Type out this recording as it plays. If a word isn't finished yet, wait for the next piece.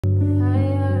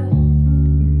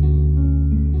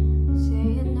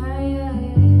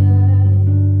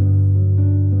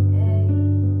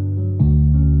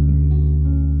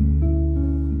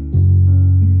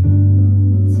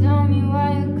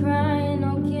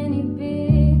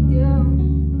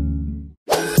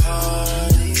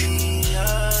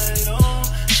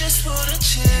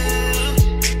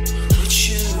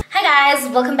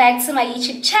welcome back to my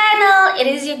YouTube channel. It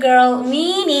is your girl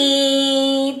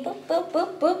Mini, boo, boo, boo,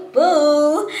 boo,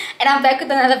 boo. And I'm back with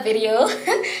another video.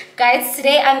 Guys,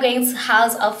 today I'm going to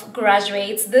House of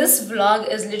Graduates. This vlog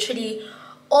is literally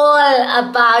all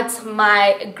about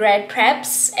my grad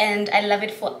preps and I love it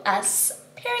for us,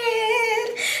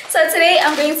 period. So today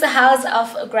I'm going to House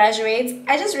of Graduates.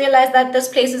 I just realized that this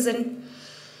place is in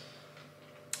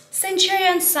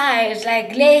Centurion side,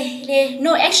 like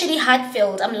no, actually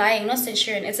Hartfield. I'm lying, not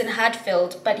Centurion, it's in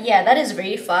Hartfield. But yeah, that is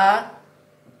very far,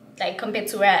 like compared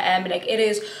to where I am. Like it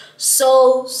is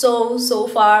so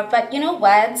far. But you know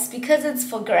what, because it's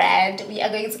for grad, we are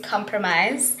going to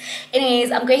compromise.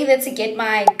 Anyways, I'm going there to get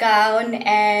my gown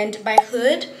and my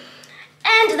hood.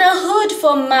 And the hood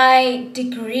for my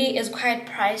degree is quite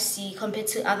pricey compared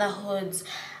to other hoods.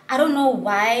 I don't know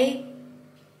why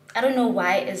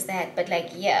is that, but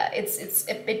like yeah, it's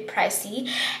a bit pricey.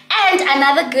 And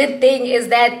another good thing is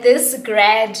that this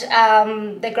grad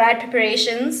the grad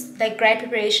preparations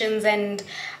and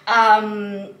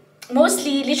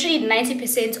mostly literally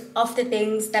 90% of the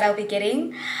things that I'll be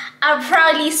getting are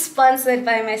proudly sponsored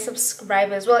by my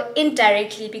subscribers. Well,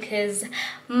 indirectly, because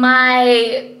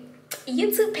my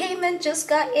YouTube payment just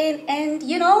got in, and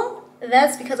you know,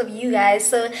 that's because of you guys.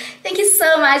 So thank you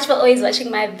so much for always watching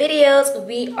my videos.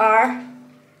 We are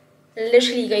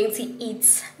literally going to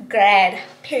eat grad,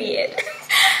 period.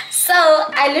 So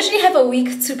I literally have a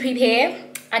week to prepare.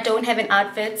 I don't have an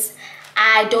outfit,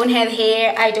 I don't have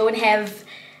hair, I don't have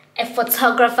a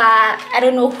photographer, I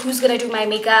don't know who's gonna do my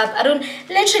makeup. I don't,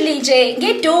 literally Jay,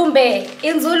 get dombe.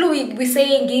 In Zulu we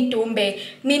say get dombe,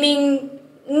 meaning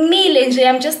me,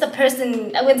 I'm just a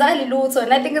person.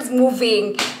 Nothing is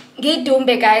moving. Get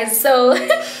dombe, guys. So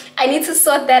I need to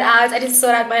sort that out. I need to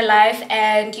sort out my life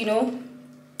and, you know,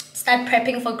 start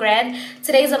prepping for grad.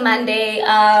 Today's a Monday,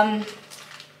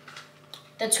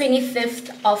 the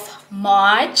 25th of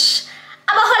March.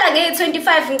 I'm going 25.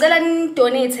 I'm going to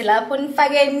donate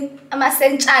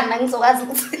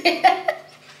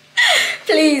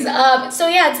please. So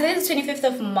yeah, today is the 25th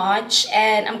of March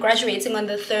and I'm graduating on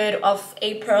the 3rd of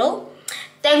April.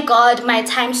 Thank God my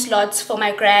time slots for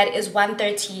my grad is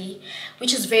 1:30,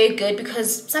 which is very good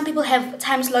because some people have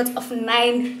time slots of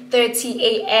 9:30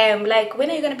 a.m. Like, when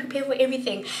are you gonna prepare for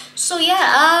everything? So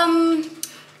yeah,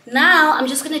 now I'm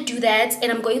just gonna do that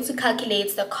and I'm going to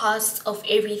calculate the cost of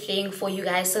everything for you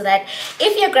guys, so that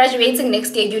if you're graduating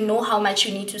next year, you know how much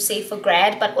you need to save for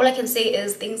grad. But all I can say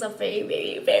is things are very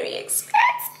expensive.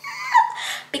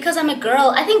 Because I'm a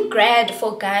girl, I think grad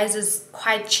for guys is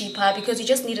quite cheaper because you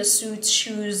just need a suit,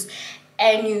 shoes,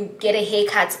 and you get a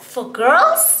haircut. For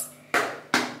girls,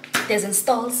 there's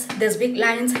installs, there's big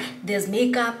lines, there's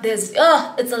makeup, there's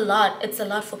it's a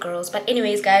lot for girls. But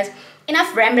anyways, guys,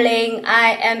 enough rambling.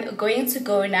 I am going to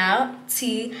go now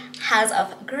to House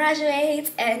of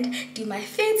Graduates and do my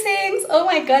fittings. Oh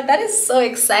my god, that is so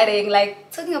exciting.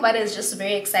 Like, talking about it is just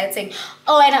very exciting.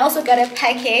 Oh, and I also got a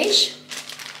package.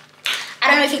 I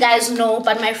don't know if you guys know,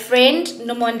 but my friend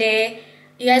Nomonde,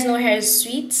 you guys know her as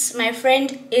Sweet. My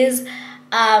friend is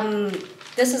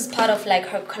this is part of like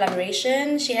her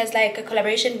collaboration. She has like a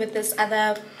collaboration with this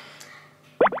other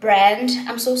brand.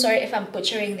 I'm so sorry if I'm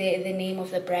butchering the name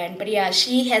of the brand, but yeah,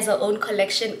 she has her own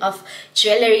collection of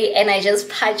jewelry and I just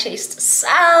purchased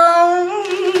some.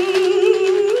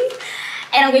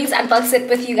 And I'm going to unbox it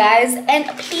with you guys. And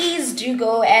please do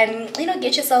go and, you know,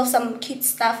 get yourself some cute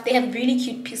stuff. They have really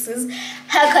cute pieces.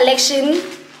 Her collection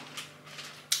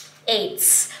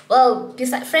 8. Well,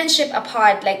 besides friendship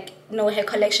apart, like, no, her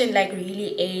collection like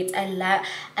really 8. I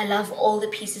love all the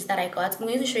pieces that I got. I'm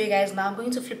going to show you guys now. I'm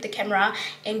going to flip the camera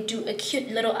and do a cute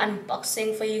little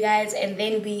unboxing for you guys, and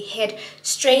then we head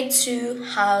straight to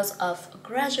House of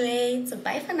Graduates.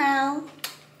 Bye for now.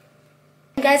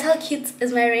 Guys, how cute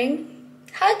is my ring?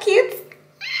 How cute.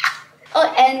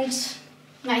 Oh, and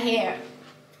my hair.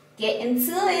 Get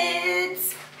into it.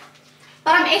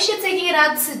 But I'm actually taking it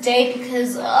out today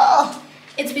because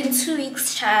it's been 2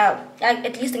 weeks, child. Like,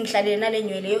 at least in Kladena,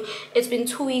 it's been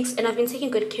 2 weeks and I've been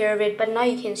taking good care of it. But now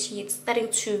you can see it's starting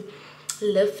to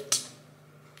lift.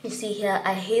 You see here,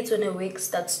 I hate when a wig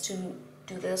starts to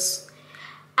do this.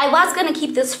 I was gonna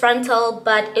keep this frontal,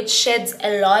 but it sheds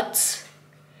a lot.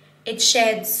 It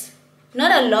sheds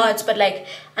not a lot, but like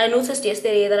I noticed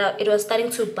yesterday that it was starting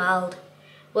to bald.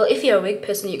 Well, if you're a wig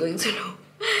person, you're going to know.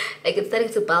 Like, it's starting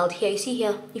to bald here. You see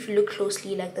here, if you look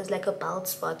closely, like there's like a bald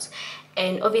spot,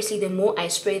 and obviously the more I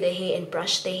spray the hair and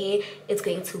brush the hair, it's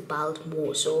going to bald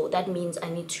more. So that means I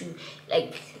need to,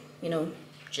 like, you know,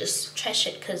 just trash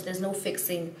it because there's no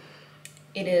fixing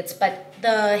it. But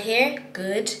the hair,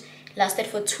 good, lasted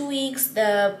for 2 weeks.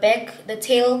 The back, the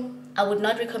tail I would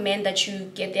not recommend that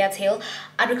you get their tail.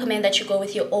 I'd recommend that you go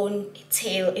with your own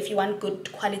tail if you want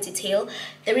good quality tail.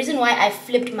 The reason why I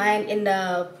flipped mine in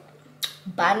the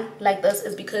bun like this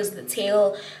is because the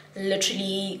tail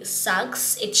literally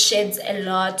sucks. It sheds a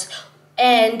lot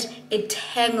and it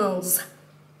tangles.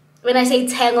 When I say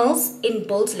tangles, in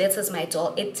bold letters, my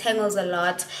doll, it tangles a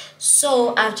lot.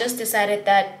 So I've just decided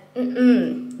that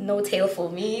no tail for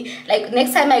me. Like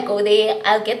next time I go there,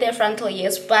 I'll get their frontal,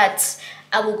 yes, but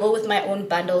I will go with my own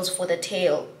bundles for the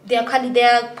tail. Their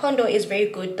condo is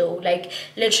very good though, like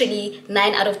literally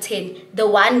 9 out of 10. The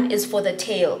one is for the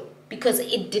tail because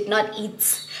it did not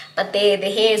eat, but the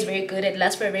hair is very good. It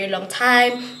lasts for a very long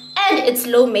time and it's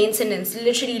low maintenance,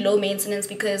 literally low maintenance,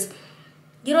 because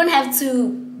you don't have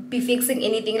to be fixing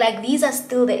anything. Like these are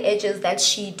still the edges that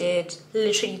she did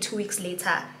literally 2 weeks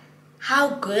later. How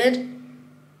good.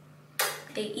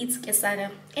 They eat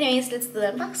kesana. Anyways, let's do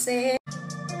the unboxing.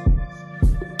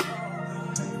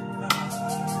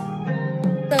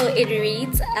 So it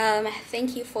reads,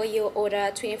 thank you for your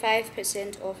order,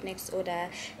 25% off next order.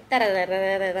 It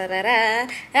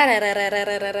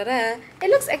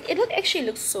actually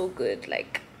looks so good.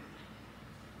 Like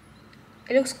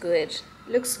it looks good.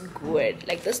 Looks good.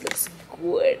 Like this looks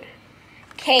good.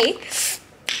 Okay,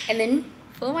 and then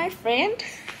for my friend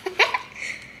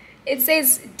it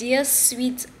says, dear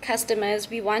sweet customers,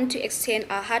 we want to extend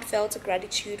our heartfelt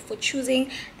gratitude for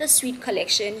choosing the Sweet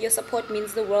collection. Your support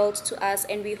means the world to us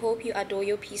and we hope you adore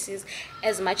your pieces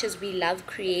as much as we love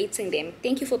creating them.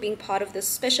 Thank you for being part of this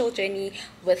special journey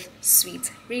with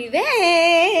Sweet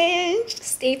Revenge.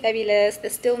 Stay fabulous. The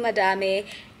Still Madame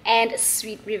and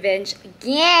Sweet Revenge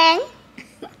gang.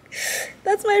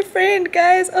 That's my friend,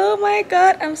 guys. Oh my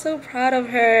god, I'm so proud of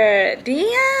her.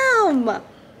 Damn.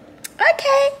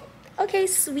 Okay,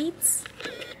 sweets.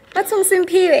 That's some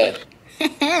simpile.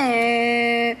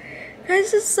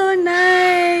 This is so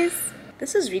nice.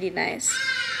 This is really nice.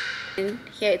 And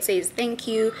here it says, thank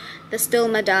you, the Still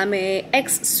Madame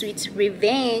X Sweet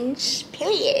Revenge,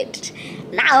 period.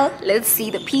 Now let's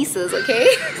see the pieces, okay?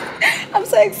 I'm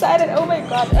so excited. Oh my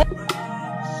god.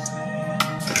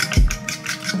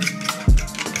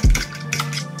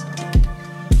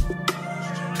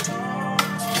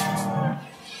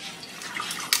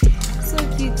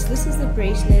 This is the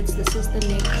bracelets, this is the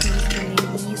neck piece, and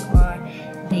these are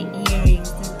the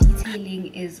earrings. The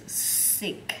detailing is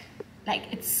sick. Like,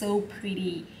 it's so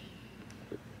pretty.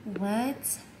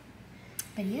 What?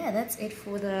 But yeah, that's it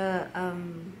for the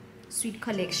Sweet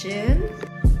collection.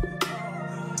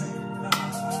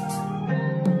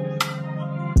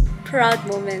 Proud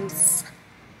moments.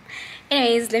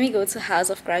 Anyways, let me go to House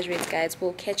of Graduates, guys.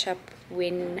 We'll catch up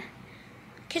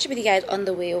with you guys on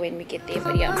the way or when we get there.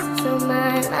 But yeah.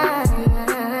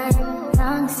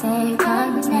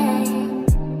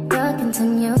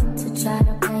 Continue to try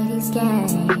to play these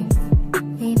games.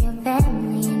 Leave your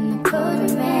family in the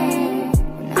cold rain.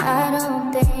 And I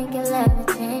don't think you'll ever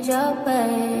change your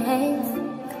ways.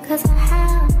 Cause our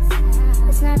house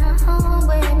is not a home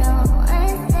where no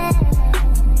one's there.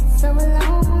 So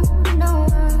alone, no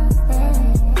one's there.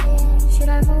 Should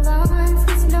I move on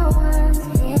since no one's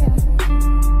here?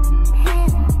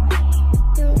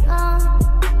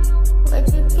 What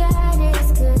you got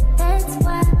is good, that's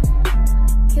why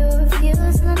you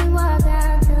refuse, let me walk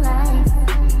out to life.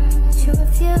 You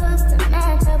refuse to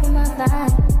match up with my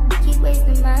vibe. You keep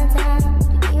wasting my time,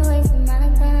 you keep wasting my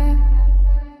time.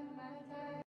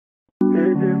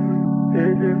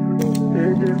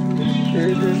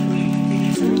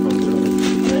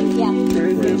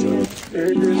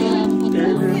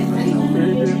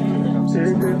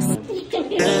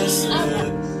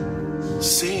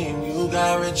 Seeing you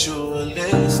got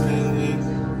ritualistic,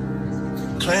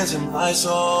 cleansing my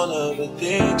soul of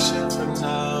addiction for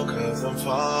now, cause I'm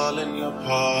falling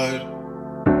apart.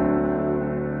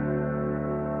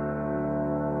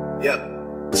 Yep,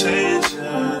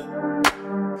 tension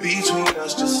between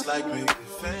us just like big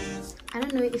fans. I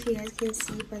don't know if you guys can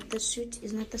see, but the suit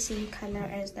is not the same color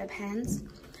as the pants.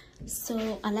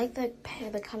 So I like the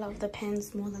color of the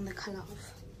pants more than the color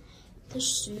of the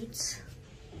suit.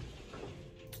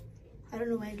 I don't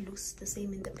know why it looks the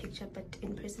same in the picture, but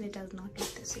in person it does not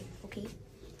look the same, okay?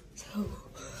 So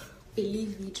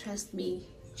believe me, trust me,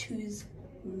 choose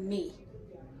me,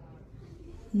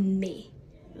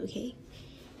 okay?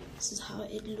 This is how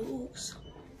it looks.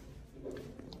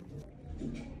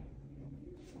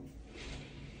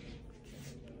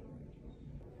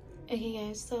 Okay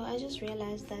guys, so I just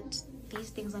realized that these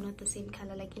things are not the same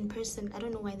color. Like in person, I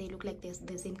don't know why they look like they're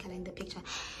the same color in the picture.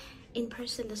 In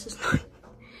person, this is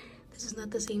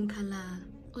not the same color.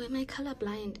 Or am I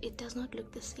colorblind? It does not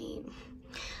look the same.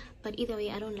 But either way,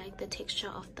 I don't like the texture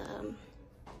of the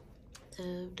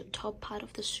top part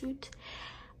of the suit.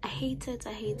 I hate it.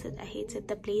 I hate it. I hate it.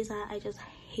 The blazer, I just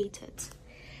hate it.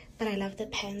 But I love the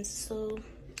pants. So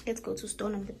let's go to store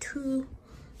number 2,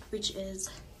 which is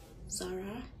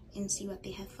Zara, and see what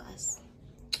they have for us.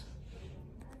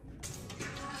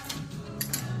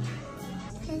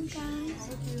 Hey guys.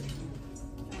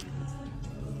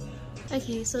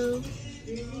 Okay, so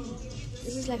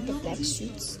this is like the black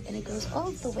suits, and it goes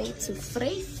all the way to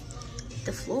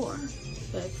the floor.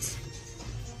 But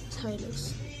that's how it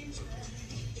looks.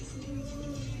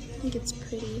 I think it's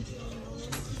pretty.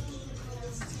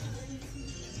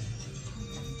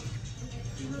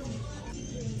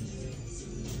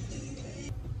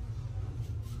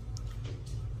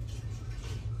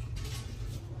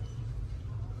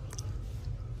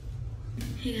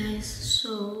 Hey guys,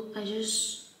 so I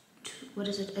just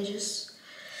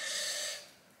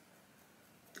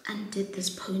undid this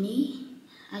pony.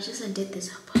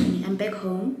 I'm back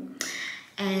home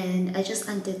and I just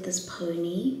undid this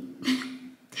pony.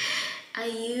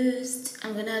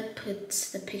 I'm gonna put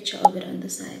the picture of it on the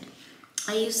side.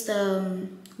 I used the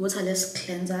waterless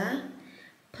cleanser,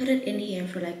 put it in here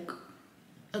for like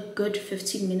a good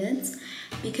 15 minutes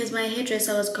because my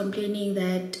hairdresser was complaining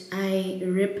that I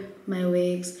rip my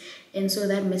wigs, and so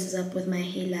that messes up with my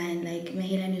hairline. Like, my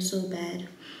hairline is so bad.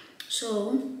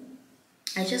 So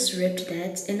I just ripped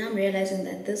that, and I'm realizing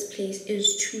that this place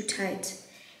is too tight.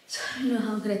 So I don't know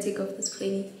how I'm gonna take off this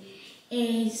pony.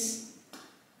 And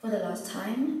for the last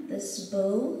time, this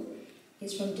bow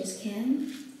is from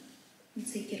Discan.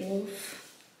 Let's take it off.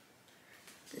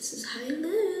 This is how it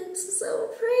looks. So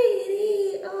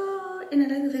pretty. Oh, and I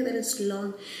like the fact that it's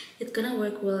long. It's gonna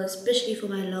work well, especially for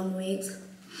my long wigs.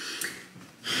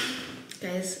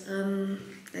 Guys,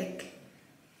 like,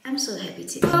 I'm so happy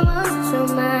today.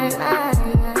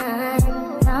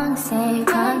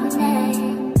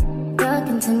 You'll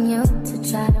continue to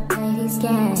try to play these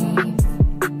games.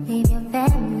 Leave your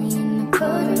family in the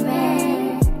cold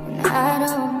rain. And I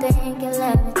don't think you'll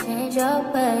ever change your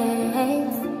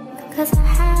ways. Cause our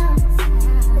house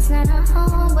is not a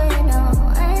home where no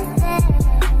one's there.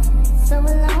 So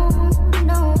alone,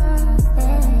 no one's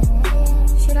there.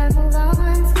 Should I move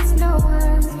on since no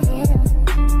one's here?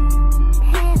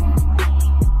 Hey,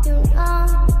 do all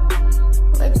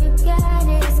what you got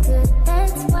is good,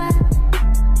 that's why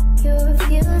you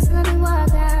refuse to let me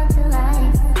walk out to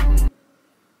life.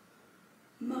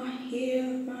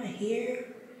 My hair.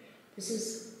 This is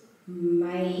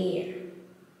my hair.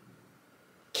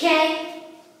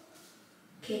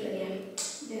 Okay, but yeah,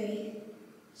 very,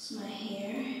 it's my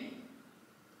hair,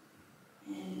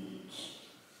 and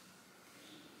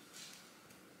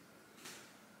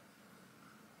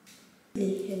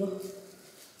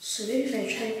so maybe if I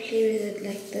try to play with it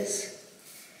like this,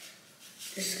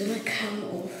 it's gonna come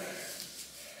off.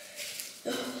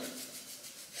 Oh,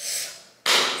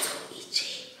 so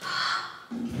itchy.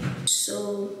 So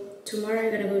tomorrow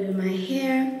I'm gonna go do my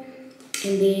hair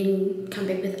and then come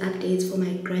back with updates for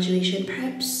my graduation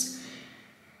preps.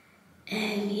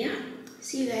 And yeah,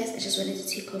 see you guys. I just wanted to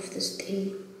take off this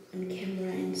thing on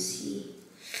camera and see.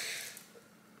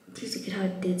 Just look at how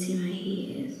dirty my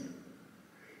hair is.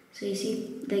 So you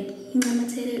see, like, you'll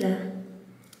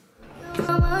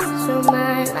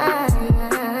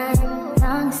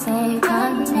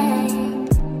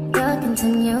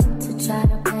continue to try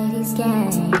to play these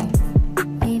games.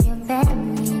 Leave your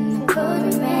family in the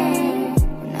cold rain.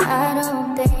 And I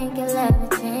don't think you'll ever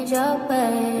change your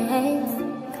ways.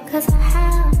 Cause our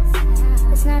house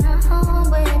is not a home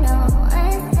where no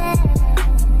one's there.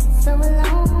 So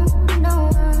alone, no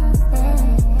one's there.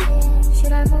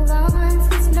 Should I move on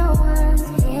since no one's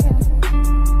here?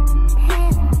 Hey,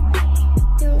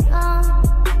 do all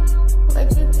what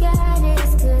you got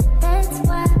is good, that's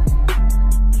why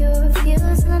you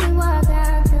refuse to let me walk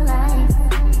out to life.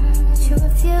 You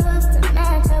refuse to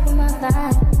match up with my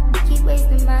vibe. You keep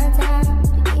wasting my time.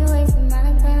 You keep wasting my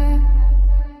time.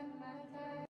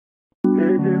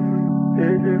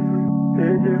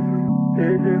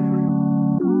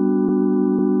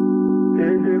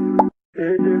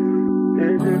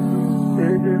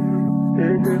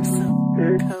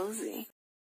 Cozy.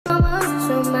 Almost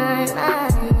through my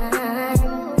life,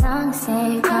 long say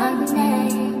your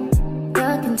name.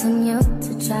 You'll continue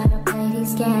to try to play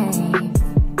these games.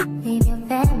 Leave your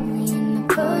family in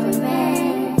the cold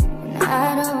rain. And I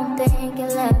don't think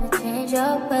you'll ever change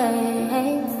your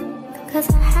ways. Cause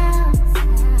our house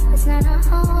is not a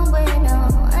home where no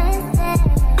one's there.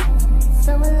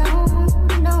 So alone,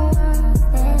 no one's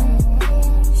there.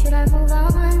 Should I move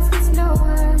on since no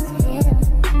one's here?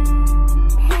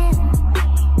 Hey,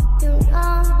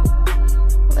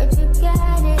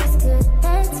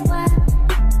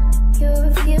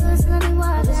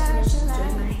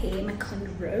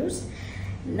 gross.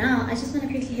 Now I just want to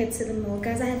quickly head to the mall,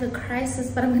 guys. I have a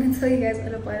crisis, but I'm going to tell you guys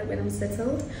all about it when I'm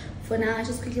settled. For now, I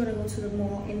just quickly want to go to the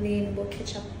mall, and then we'll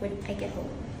catch up when I get home.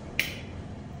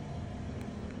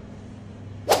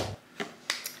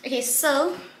 Okay,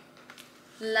 so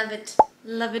love it,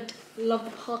 love it, love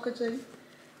the packaging,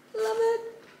 love it.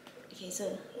 Okay,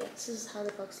 so yeah, this is how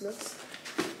the box looks.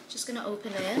 Just gonna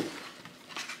open it.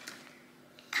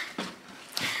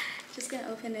 Just gonna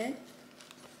open it.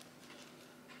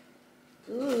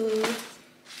 Ooh,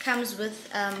 comes with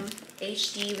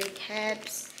HD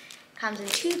recaps. Comes in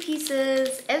 2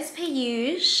 pieces, as per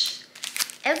usual.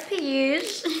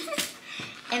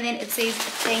 And then it says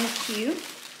thank you.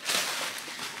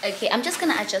 Okay, I'm just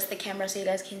gonna adjust the camera so you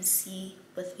guys can see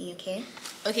with me, okay?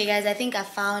 Okay guys, I think I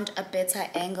found a better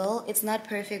angle. It's not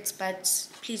perfect, but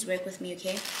please work with me,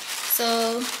 okay?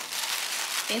 So, I'm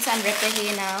going to unwrap the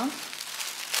hair now.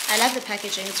 I love the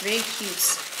packaging, it's very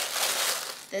cute.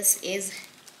 This is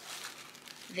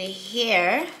the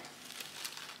hair.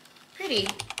 Pretty,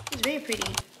 it's very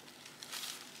pretty.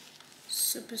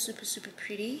 Super, super, super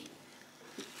pretty.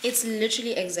 It's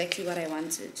literally exactly what I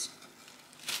wanted.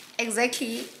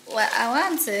 Exactly what I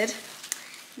wanted.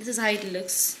 This is how it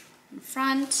looks in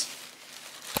front.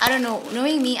 I don't know,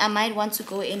 knowing me, I might want to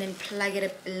go in and plug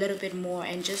it a little bit more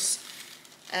and just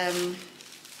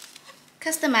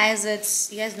customize it.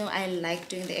 You guys know I like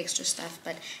doing the extra stuff,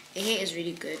 but the hair is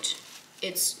really good.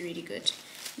 It's really good.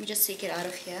 Let me just take it out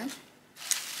of here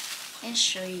and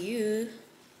show you.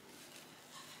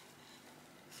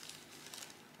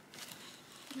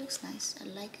 It looks nice. I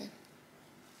like it.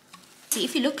 See,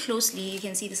 if you look closely, you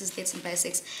can see this is 13 by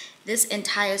 6. This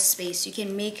entire space, you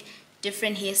can make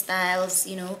different hairstyles,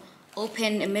 you know,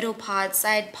 open a middle part,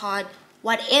 side part,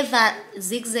 whatever,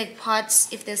 zigzag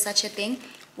parts, if there's such a thing.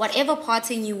 Whatever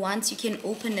parting you want, you can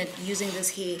open it using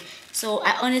this hair. So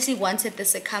I honestly wanted the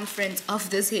circumference of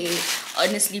this hair,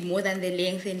 honestly, more than the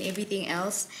length and everything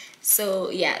else. So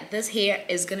yeah, this hair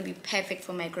is going to be perfect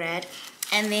for my grad.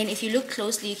 And then if you look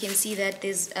closely, you can see that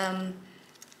there's,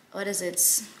 what is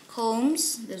it?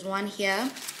 Combs. There's one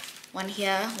here, one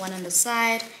on the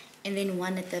side, and then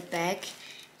one at the back.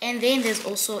 And then there's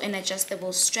also an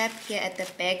adjustable strap here at the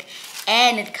back,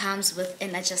 and it comes with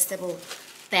an adjustable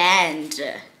band.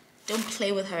 Don't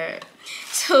play with her.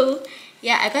 So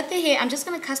yeah, I got the hair. I'm just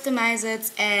gonna customize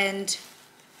it, and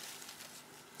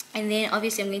then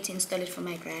obviously I'm going to install it for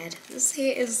my grad. This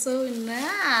hair is so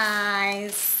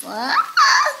nice.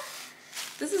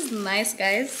 This is nice,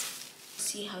 guys.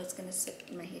 See how it's gonna sit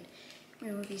in my head.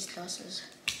 Remove these glasses.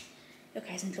 Look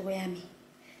guys, into Miami.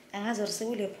 And as I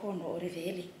will porn or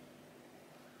reveal.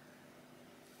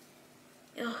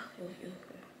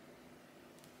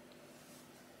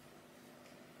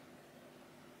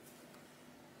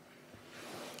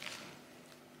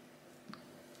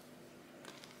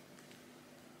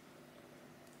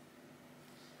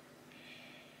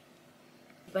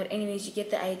 But anyways, you get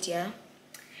the idea.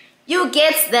 You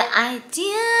get the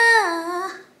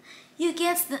idea. You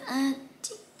get the idea.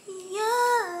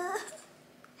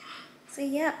 So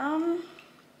yeah, I'm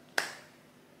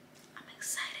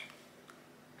excited.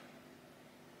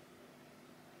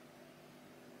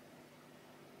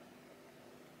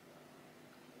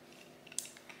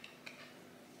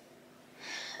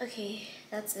 Okay,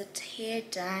 that's it. Hair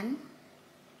done.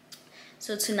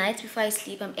 So tonight before I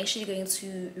sleep, I'm actually going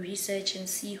to research and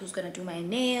see who's gonna do my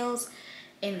nails,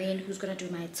 and then who's gonna do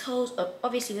my toes.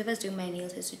 Obviously whoever's doing my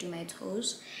nails has to do my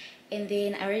toes. And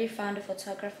then I already found a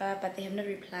photographer, but they have not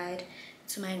replied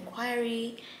to my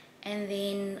inquiry. And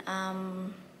then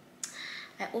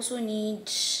I also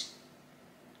need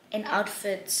an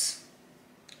outfit,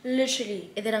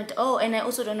 literally. And then and I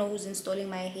also don't know who's installing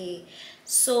my hair,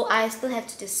 so I still have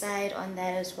to decide on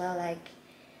that as well. Like,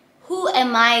 who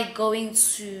am I going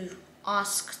to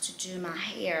ask to do my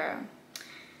hair?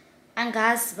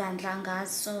 Angas bandlangas.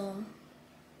 So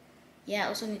yeah, I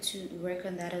also need to work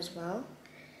on that as well.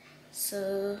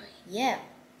 So yeah,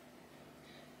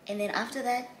 and then after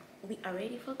that we are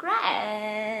ready for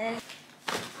grad.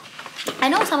 I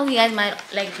know some of you guys might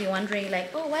like be wondering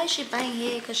like, oh, why is she buying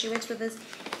hair? Because she works with this,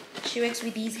 she works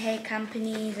with these hair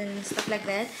companies and stuff like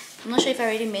that. I'm not sure if I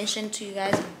already mentioned to you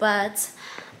guys, but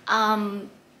I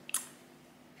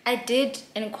did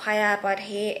inquire about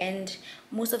hair, and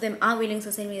most of them are willing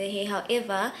to send me the hair.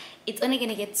 However, it's only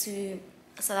gonna get to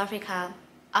South Africa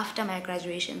after my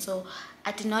graduation, so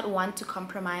I did not want to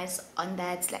compromise on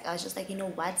that. Like, I was just like, you know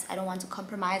what, I don't want to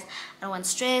compromise, I don't want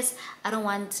stress, I don't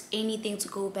want anything to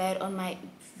go bad on my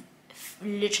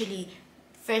literally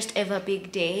first ever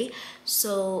big day.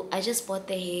 So I just bought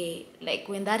the hair. Like,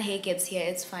 when that hair gets here,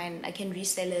 it's fine, I can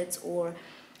resell it, or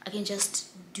I can just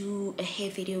do a hair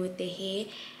video with their hair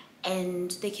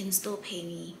and they can still pay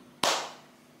me.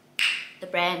 The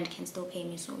brand can still pay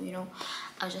me. So, you know,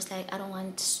 I was just like, I don't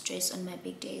want stress on my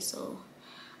big day, so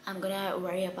I'm gonna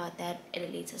worry about that at a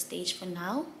later stage. For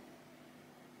now,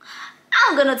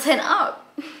 I'm gonna turn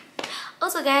up.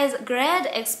 Also guys, grad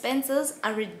expenses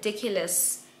are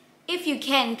ridiculous. If you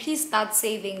can, please start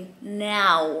saving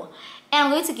now. And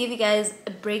I'm going to give you guys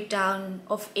a breakdown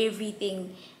of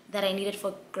everything that I needed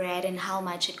for grad and how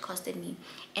much it costed me.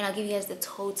 And I'll give you guys the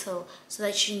total so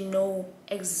that you know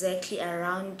exactly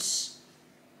around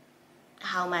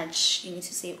how much you need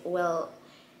to save. Well,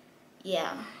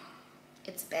 yeah,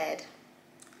 it's bad.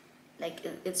 Like,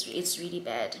 it's really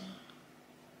bad.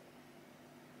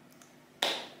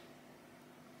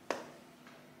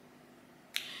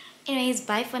 Anyways,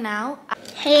 bye for now.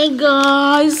 Hey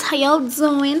guys, how y'all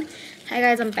doing? Hi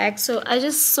guys, I'm back. So I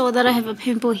just saw that I have a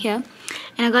pimple here,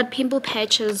 and I got pimple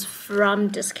patches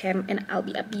from Discam, and I'll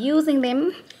be abusing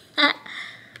them.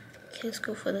 Okay, let's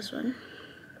go for this one.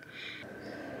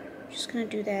 Just gonna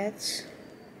do that.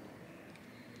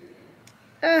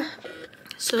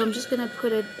 So I'm just gonna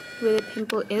put it where the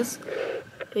pimple is,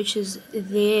 which is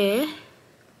there.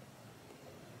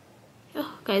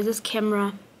 Oh guys, this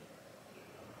camera.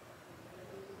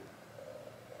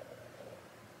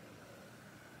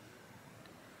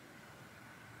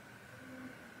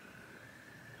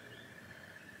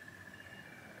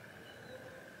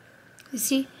 You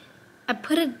see, I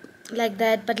put it like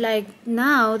that, but like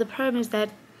now the problem is that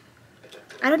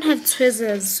I don't have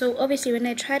tweezers, so obviously when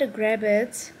I try to grab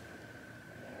it,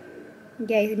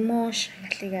 guys,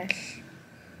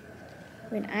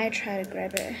 when I try to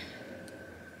grab it,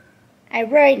 I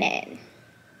burn it.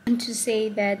 I want to say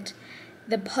that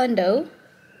the pondo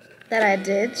that I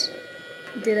did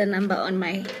a number on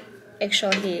my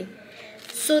actual hair.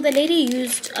 So the lady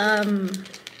used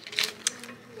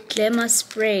glamour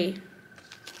spray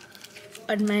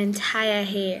on my entire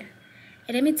hair,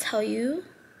 and let me tell you,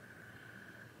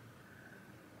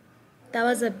 that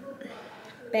was a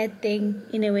bad thing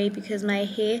in a way, because my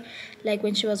hair, like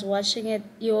when she was washing it,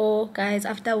 yo guys,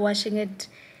 after washing it,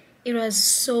 it was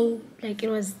so, like, it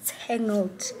was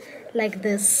tangled like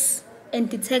this, and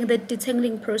the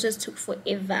detangling process took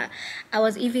forever. I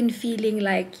was even feeling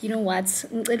like, you know what,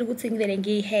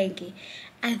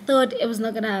 I thought it was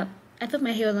not gonna, I thought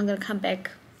my hair was not gonna come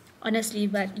back, honestly,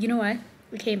 but you know what,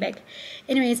 we came back.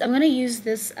 Anyways, I'm gonna use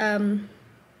this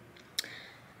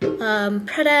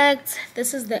product.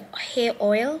 This is the hair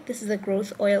oil. This is the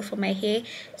growth oil for my hair,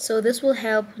 so this will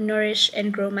help nourish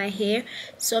and grow my hair.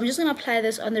 So I'm just gonna apply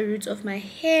this on the roots of my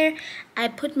hair. I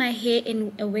put my hair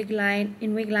in a wig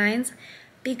lines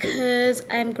because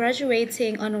I'm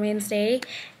graduating on Wednesday,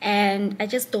 and I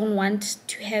just don't want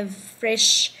to have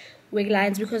fresh wig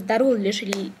lines, because that will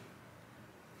literally,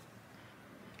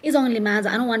 it's only matter.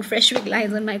 I don't want fresh wig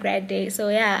lines on my grad day. So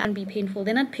yeah, and be painful.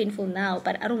 They're not painful now,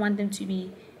 but I don't want them to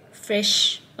be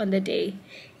fresh on the day.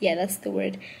 Yeah, that's the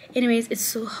word. Anyways, it's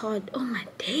so hot. Oh my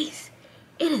days,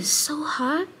 it is so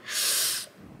hot.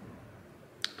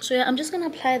 So yeah, I'm just gonna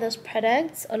apply those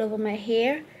products all over my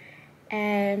hair,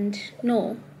 and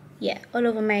all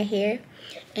over my hair.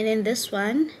 And then this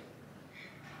one,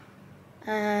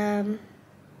 I'll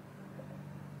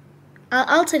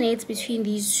alternate between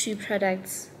these two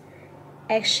products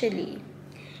actually,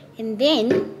 and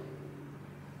then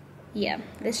yeah,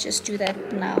 let's just do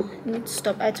that now. I need to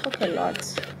stop, I talk a lot,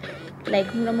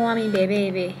 like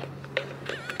baby.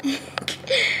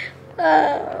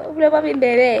 I'll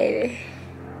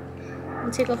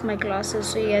take off my glasses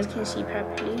so you guys can see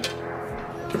properly.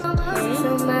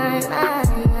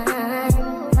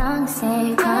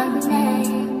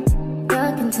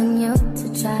 Continue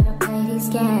to try to play these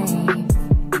games.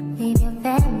 Leave your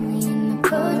family in the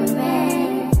cold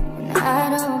rain, and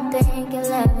I don't think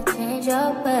you'll ever change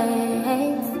your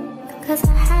ways. Cause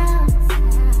our house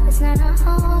is not a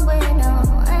home where no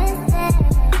one's there.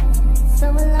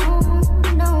 So alone,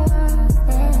 no one's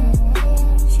there.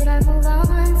 Should I move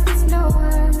on since no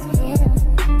one's here?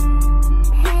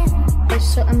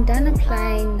 So I'm done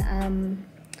applying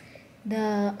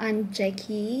the Aunt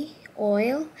Jackie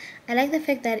oil. I like the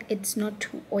fact that it's not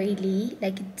too oily,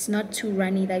 like it's not too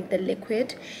runny, like the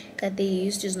liquid that they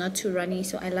used is not too runny,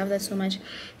 so I love that so much,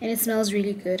 and it smells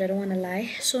really good, I don't want to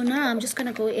lie. So now I'm just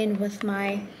gonna go in with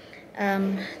my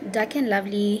Dark and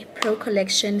Lovely Pro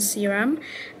Collection serum.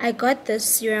 I got this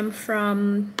serum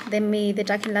from the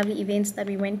Dark and Lovely events that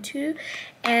we went to,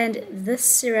 and this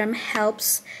serum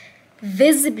helps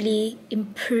visibly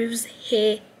improves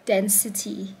hair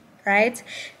density. right?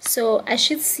 So I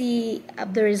should see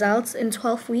the results in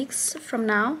 12 weeks from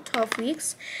now. 12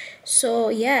 weeks. So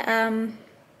yeah,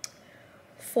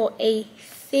 for a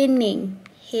thinning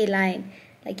hairline,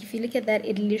 like if you look at that,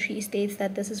 it literally states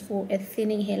that this is for a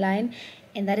thinning hairline,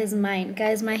 and that is mine.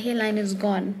 Guys, my hairline is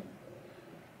gone.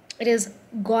 It is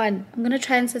gone. I'm gonna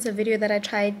try and set a video that I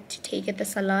tried to take at the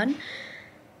salon.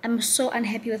 I'm so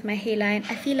unhappy with my hairline.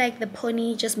 I feel like the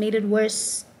pony just made it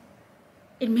worse.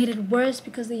 It made it worse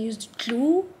because they used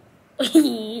glue.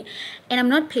 And I'm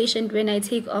not patient when I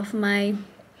take off my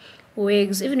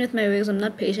wigs. Even with my wigs, I'm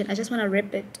not patient. I just want to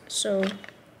rip it. So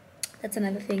that's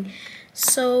another thing.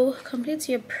 So complete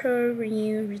your pro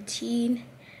renew routine.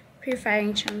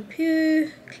 Purifying shampoo,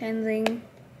 cleansing.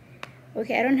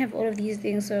 Okay, I don't have all of these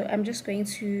things, so I'm just going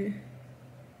to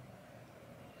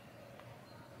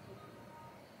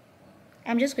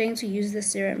use the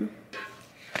serum.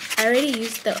 I already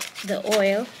used the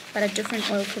oil, but a different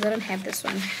oil because I don't have this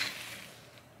one.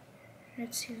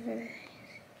 Let's see.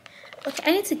 Okay,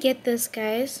 I need to get this,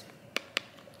 guys.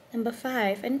 Number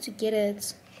 5. I need to get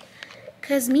it.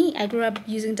 Cause me, I grew up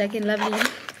using Dark and Lovely.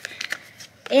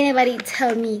 Anybody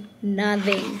tell me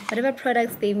nothing. Whatever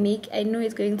products they make, I know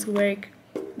it's going to work.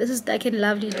 This is Dark and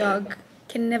Lovely, dog.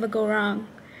 Can never go wrong.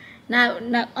 Now,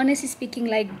 honestly speaking,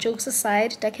 like jokes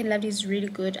aside, Dark and Lovely is really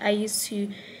good. I used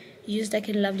to use Dark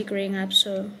and Lovely growing up,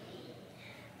 so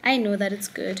I know that it's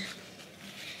good.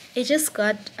 It just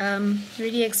got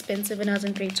really expensive when I was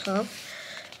in grade 12.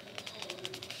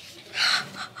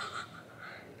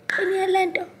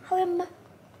 Orlando, how am I?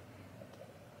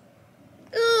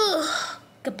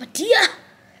 Kapadia.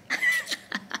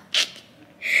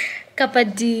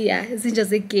 Kapadia. It's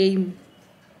just a game.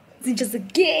 It's just a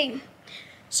game.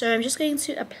 So I'm just going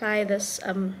to apply this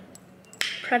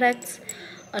product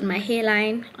on my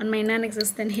hairline, on my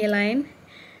non-existent hairline.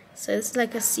 So it's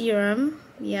like a serum.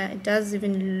 Yeah, it does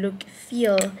even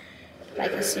feel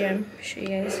like a serum. I'll show you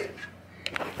guys.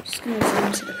 I'm just gonna zoom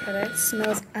into the product. It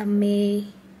smells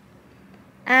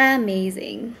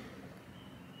amazing.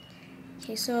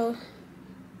 Okay, so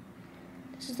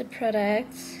this is the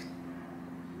product.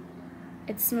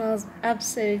 It smells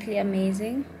absolutely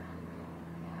amazing.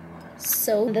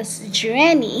 So this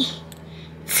journey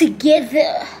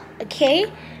together, okay?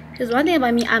 Because one thing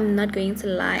about me, I'm not going to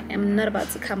lie. I'm not about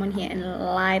to come on here and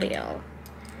lie to y'all.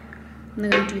 I'm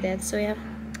not going to do that. So yeah,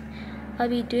 I'll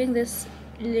be doing this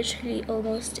literally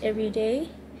almost every day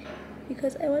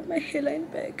because I want my hairline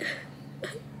back.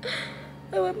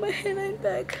 I want my hairline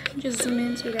back. Just zoom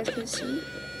in so you guys can see.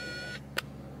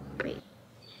 Wait.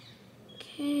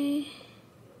 Okay.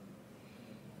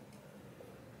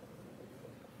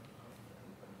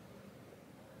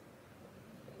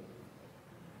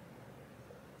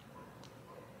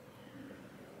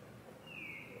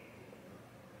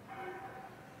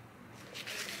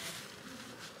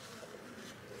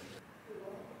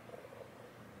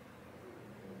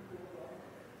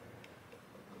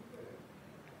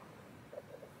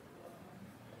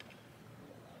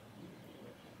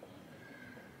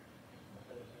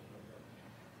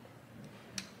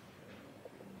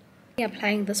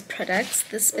 Applying this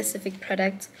specific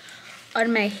product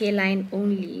on my hairline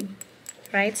only,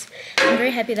 right? I'm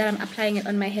very happy that I'm applying it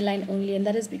on my hairline only, and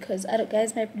that is because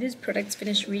guys, these products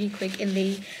finish really quick and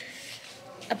they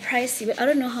are pricey, but I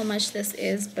don't know how much this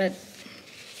is, but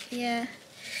yeah,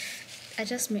 I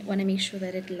just want to make sure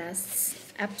that it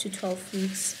lasts up to 12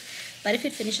 weeks. But if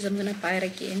it finishes, I'm gonna buy it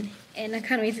again, and I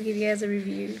can't wait to give you guys a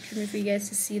review. Can't wait for you guys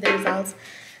to see the results.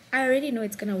 I already know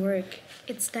it's gonna work.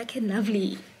 It's Dark and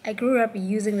Lovely. I grew up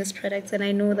using this product and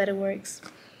I know that it works.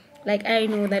 Like, I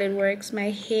know that it works.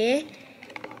 My hair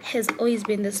has always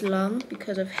been this long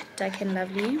because of Dark and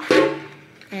Lovely.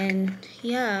 And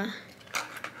yeah.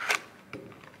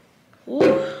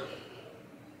 Ooh.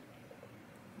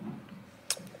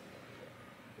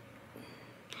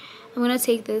 I'm gonna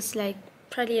take this like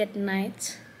probably at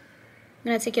night.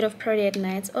 I'm gonna take it off probably at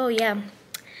night. Oh yeah.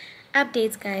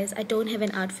 Updates, guys. I don't have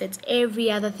an outfit.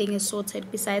 Every other thing is sorted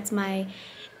besides my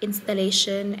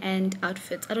installation and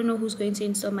outfits. I don't know who's going to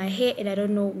install my hair, and I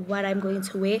don't know what I'm going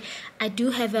to wear. I do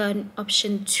have an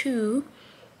option 2,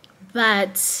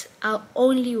 but I'll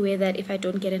only wear that if I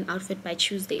don't get an outfit by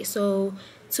Tuesday. So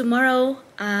tomorrow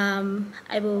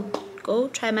I will go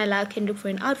try my luck and look for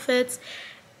an outfit,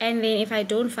 and then if I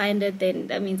don't find it, then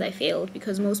that means I failed,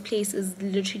 because most places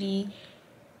literally,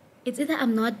 it's either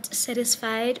I'm not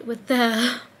satisfied with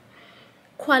the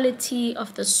quality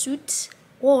of the suit,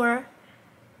 or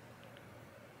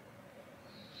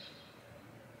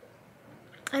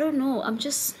I don't know, I'm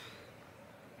just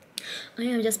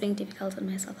being difficult on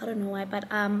myself. I don't know why, but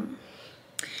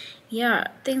yeah,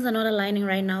 things are not aligning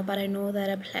right now, but I know that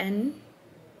a plan,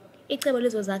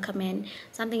 man,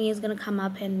 something is gonna come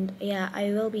up, and yeah, I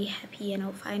will be happy and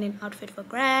I'll find an outfit for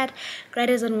grad. Grad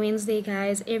is on Wednesday,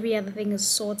 guys. Every other thing is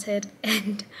sorted,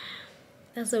 and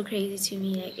that's so crazy to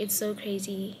me. Like, it's so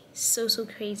crazy, so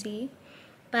crazy.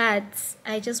 But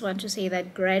I just want to say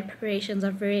that grad preparations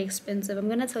are very expensive. I'm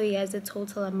gonna tell you guys the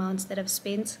total amounts that I've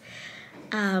spent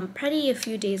probably a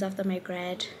few days after my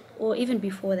grad, or even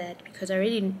before that, because I've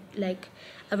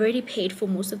already paid for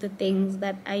most of the things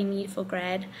that I need for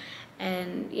grad.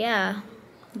 And yeah,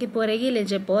 ngibhorekile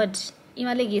nje board.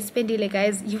 Imali ngiyispendile,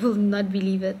 guys, you will not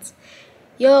believe it.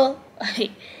 Yo,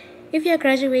 if you're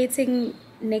graduating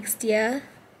next year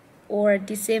or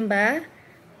December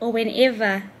or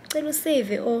whenever, ngicela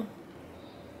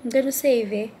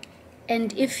save.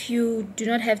 And if you do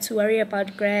not have to worry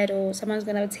about grad, or someone's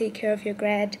gonna take care of your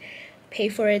grad, pay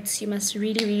for it, you must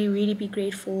really be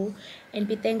grateful and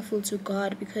be thankful to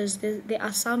God, because there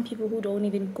are some people who don't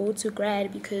even go to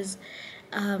grad because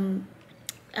they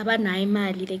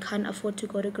can't afford to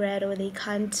go to grad, or they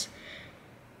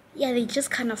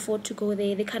just can't afford to go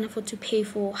there. They can't afford to pay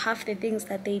for half the things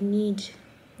that they need,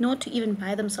 not to even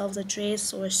buy themselves a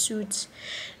dress or a suit.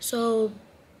 So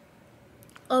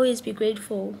always be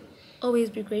grateful,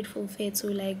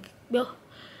 Fethu. Like, yo,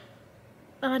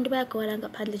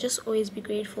 just always be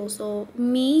grateful. So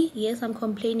me, yes, I'm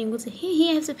complaining,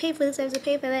 I have to pay for this, I have to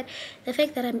pay for that. The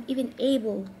fact that I'm even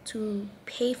able to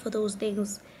pay for those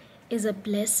things is a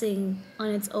blessing on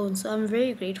its own. So I'm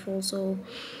very grateful. So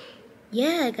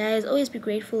yeah, guys, always be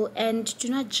grateful, and do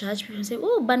not judge people and say,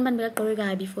 oh,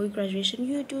 before graduation.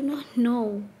 You do not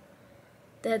know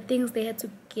the things they had to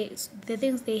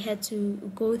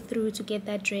go through to get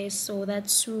that dress or that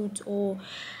suit or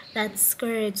that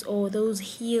skirt or those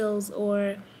heels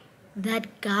or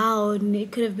that gown.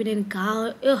 It could have been a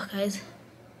gown. Oh, guys,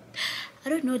 I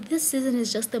don't know. This season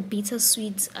is just a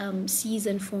bittersweet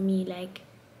season for me. Like,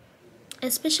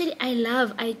 especially,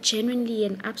 I genuinely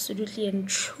and absolutely and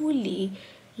truly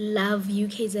love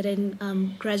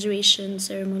UKZN graduation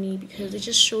ceremony, because it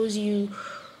just shows you,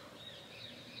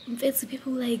 it's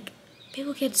people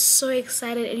get so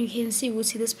excited, and you can see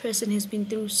this person has been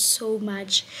through so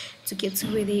much to get to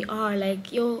where they are.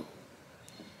 Like, yo,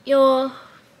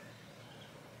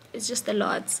 it's just a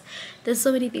lot. There's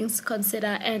so many things to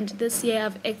consider, and this year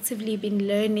I've actively been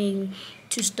learning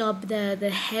to stop the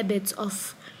habit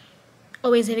of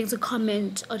always having to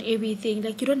comment on everything.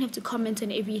 Like, you don't have to comment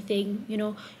on everything, you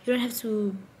don't have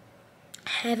to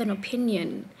have an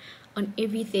opinion on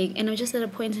everything. And I'm just at a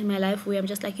point in my life where I'm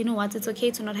just like, you know what, it's okay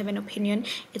to not have an opinion.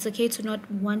 It's okay to not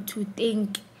want to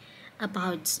think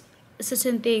about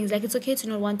certain things. Like, it's okay to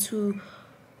not want to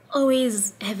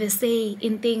always have a say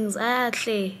in things. Bod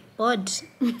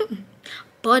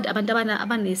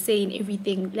abantu they say in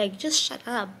everything. Like, just shut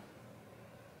up.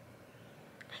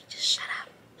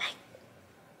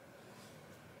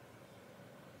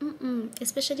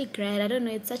 Especially grad, I don't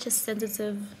know, it's such a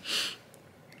sensitive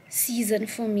season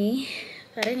for me.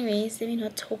 But anyways, let me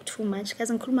not talk too much,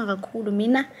 because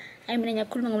mina and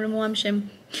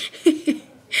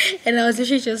I was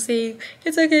literally just saying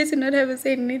it's okay to not have a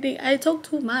say in anything. I talk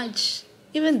too much.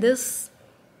 Even this,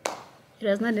 it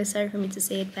was not necessary for me to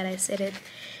say it, but I said it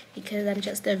because I'm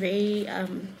just a very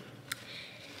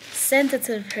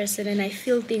sensitive person, and I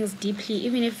feel things deeply.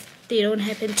 Even if they don't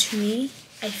happen to me,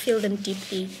 I feel them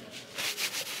deeply.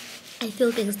 I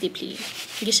feel things deeply.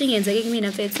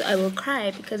 I will cry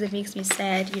because it makes me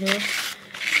sad,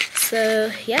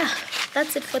 So yeah,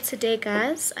 that's it for today,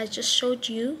 guys. I just showed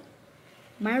you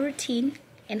my routine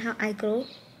and how I grow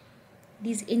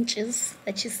these inches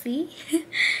that you see.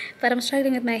 But I'm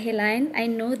struggling with my hairline. I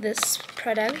know this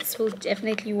product will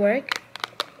definitely work.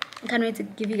 I can't wait to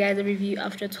give you guys a review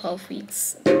after 12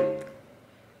 weeks.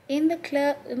 In the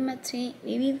club with my twin,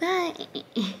 maybe bye.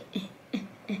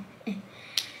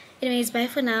 Anyways, bye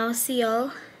for now. See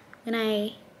y'all when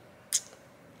I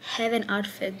have an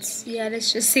outfit. Yeah,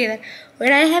 let's just say that.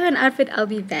 When I have an outfit, I'll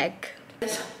be back.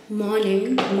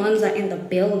 Morning. Mons are in the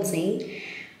building.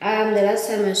 The last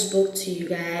time I spoke to you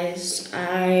guys,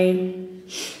 I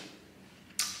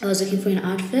was looking for an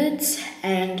outfit,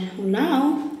 and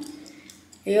now,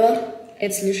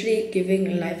 it's literally giving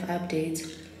a life update.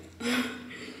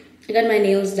 I got my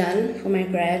nails done for my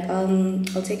grad.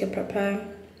 I'll take a proper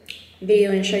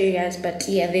video and show you guys, but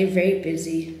yeah, they're very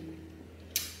busy.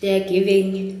 They're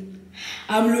giving,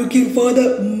 I'm looking for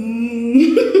the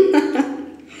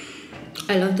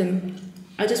I love them.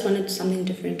 I just wanted something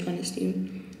different, honestly.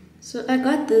 So I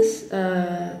got this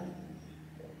eye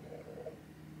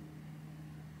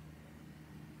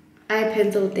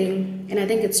pencil thing, and I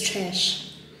think it's trash.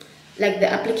 like the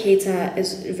applicator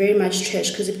is very much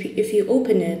trash, because if you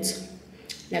open it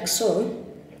like so,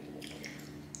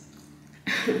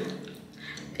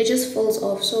 it just falls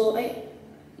off. So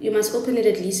you must open it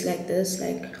at least like this,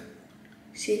 like,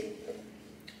 see,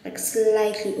 like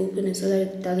slightly open it so that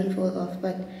it doesn't fall off.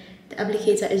 But the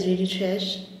applicator is really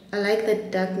trash. I like the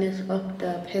darkness of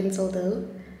the pencil though.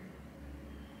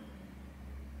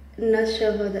 Not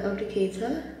sure about the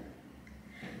applicator.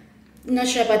 Not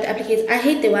sure about the applicator. I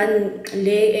hate the one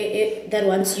that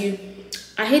wants you.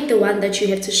 I hate the one that you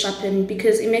have to sharpen,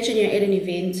 because imagine you're at an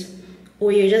event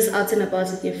or you're just out and about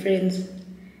with your friends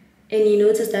and you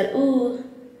notice that, oh,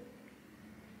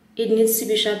 it needs to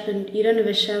be sharpened. You don't have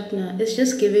a sharpener. It's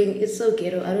just giving. It's so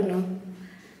ghetto. I don't know.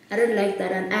 I don't like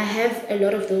that. And I have a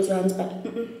lot of those ones, but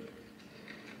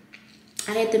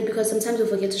I hate them because sometimes you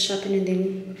forget to sharpen and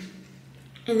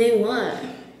then what?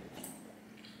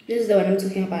 This is the one I'm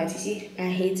talking about. You see, I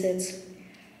hate it.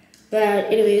 But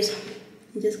anyways,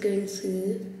 I'm just going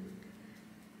to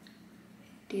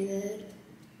do that.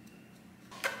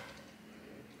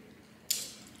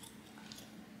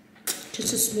 Just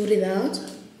to smooth it out.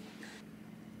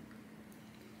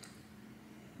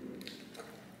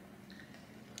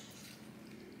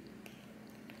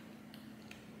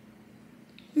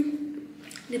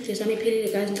 If there's any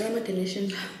pity, guys, enjoy my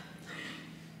conditions.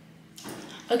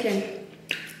 Okay.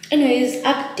 Anyways,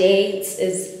 updates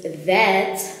is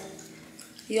that,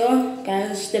 yo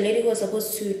guys, the lady who was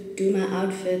supposed to do my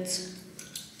outfit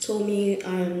told me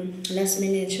last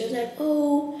minute. She was like,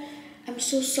 oh, I'm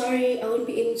so sorry, I won't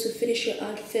be able to finish your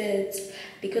outfit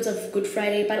because of Good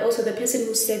Friday. But also the person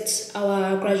who set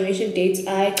our graduation date,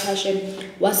 I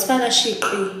Kashem, was Father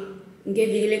Shikri, gave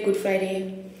really Good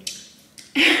Friday.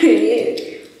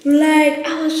 Like,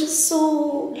 I was just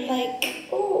so like,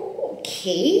 oh,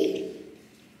 okay.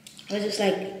 I was just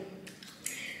like,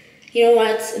 you know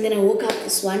what? And then I woke up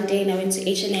this one day and I went to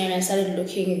H&M and I started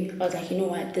looking. I was like, you know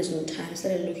what? There's no time. I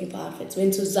started looking for outfits.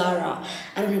 Went to Zara.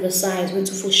 I don't have a size. Went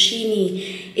to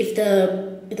Foschini. If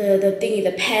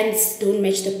the pants don't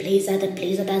match the blazer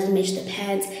doesn't match the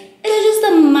pants. It was just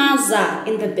a maza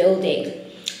in the building.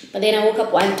 But then I woke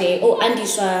up one day. Oh,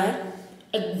 Andiswa,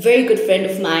 a very good friend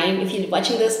of mine. If you're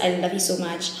watching this, I love you so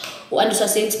much. Andiswa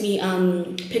sent me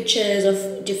pictures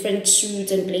of different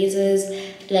suits and blazers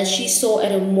that she saw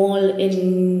at a mall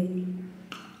in,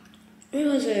 where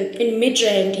was it? In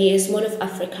Midrand, yes, Mall of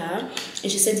Africa. And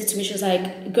she sent it to me. She was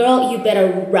like, girl, you better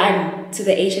run to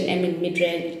the H&M in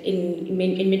Midrand, in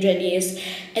Midrand, yes.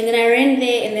 And then I ran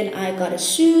there and then I got a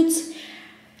suit.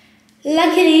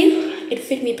 Luckily, it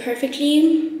fit me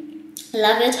perfectly.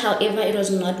 Love it. However, it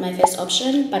was not my first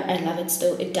option, but I love it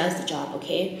still. It does the job,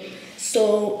 okay?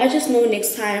 So I just know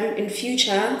next time in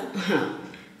future,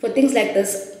 for things like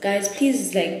this, guys,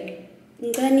 please, like,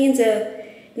 that means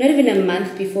not even a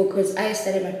month before, because I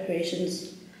started my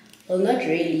preparations. Well, not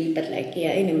really, but like,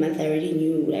 yeah, in a month I already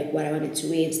knew like what I wanted to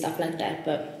wear and stuff like that.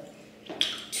 But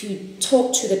to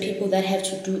talk to the people that have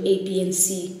to do A, B, and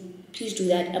C, please do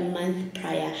that a month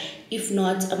prior, if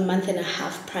not a month and a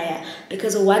half prior,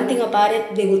 because one thing about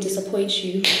it, they will disappoint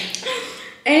you.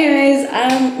 Anyways,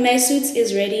 my suit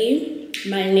is ready.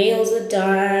 My nails are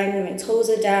done. My toes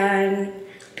are done.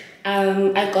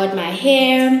 I got my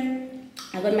hair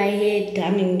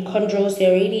done in controls.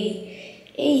 They're ready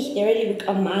look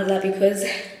amaza, because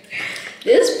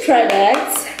this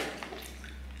product,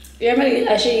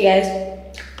 I'll show you guys.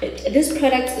 This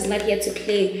product is not here to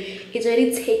play. It's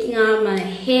already taking out my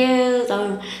hair,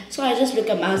 so I just look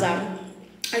amaza.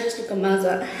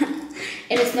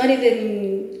 And it's not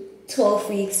even 12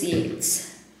 weeks yet.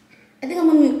 I think I'm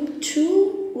on week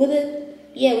 2 with it.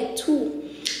 Yeah, week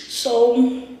 2. So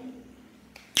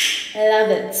I love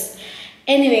it.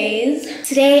 Anyways,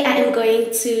 today I am going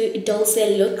to Dulce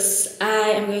Looks.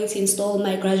 I am going to install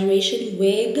my graduation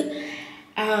wig.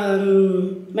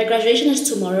 My graduation is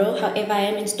tomorrow. However, I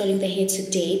am installing the hair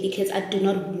today because I do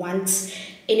not want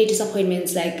any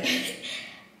disappointments. Like,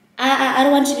 I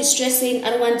don't want to be stressing.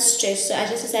 I don't want stress. So I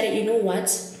just decided, you know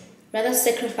what? Rather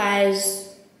sacrifice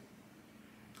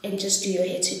and just do your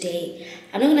hair today.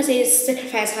 I'm not gonna say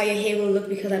sacrifice how your hair will look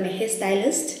because I'm a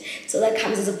hairstylist. So that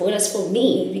comes as a bonus for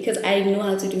me because I know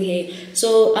how to do hair.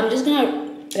 So I'm just gonna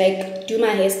like do my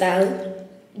hairstyle,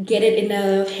 get it in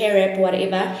a hair wrap,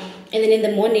 whatever. And then in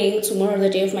the morning, tomorrow, the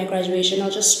day of my graduation,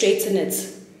 I'll just straighten it.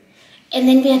 And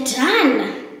then we're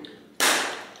done.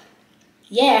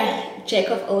 Yeah, jack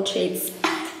of all trades.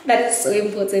 That is so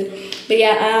important. But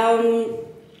yeah,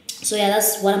 so yeah,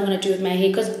 that's what I'm gonna do with my hair.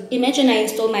 Because imagine I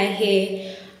install my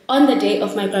hair on the day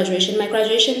of my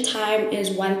graduation time is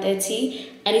 1:30.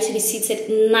 I need to be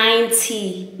seated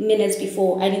 90 minutes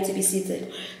before. I need to be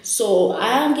seated. So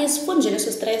I guess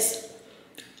stress.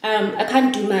 I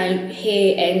can't do my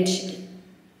hair and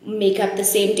makeup the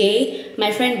same day.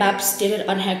 My friend Babs did it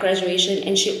on her graduation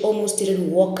and she almost didn't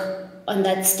walk on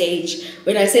that stage.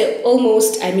 When I say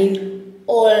almost, I mean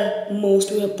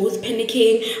almost. We were both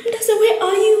panicking. I said, where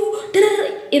are you?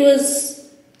 It was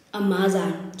a maza.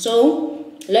 So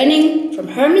learning from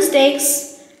her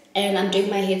mistakes, and I'm doing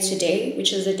my hair today,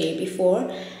 which is the day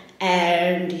before.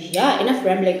 And yeah, enough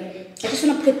rambling. I just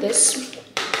want to put this,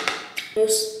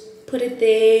 just put it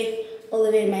there all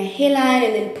the way in my hairline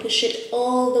and then push it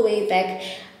all the way back.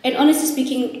 And honestly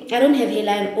speaking, I don't have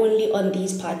hairline only on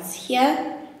these parts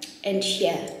here and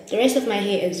here. The rest of my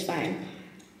hair is fine.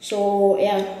 So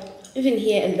yeah, even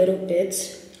here a little bit.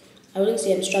 I wouldn't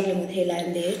say I'm struggling with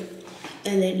hairline there.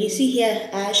 And then you see here,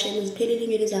 Ash and is peeling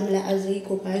me this amla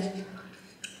aziko guys.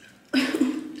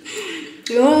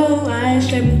 Yo,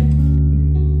 Ash.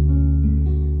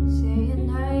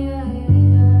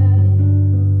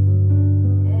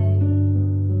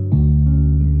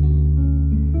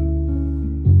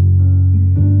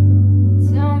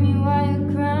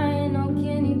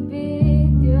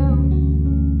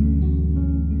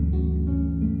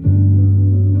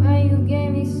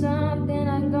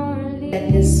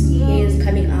 This hair is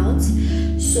coming out,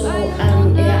 so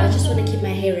yeah, I just want to keep my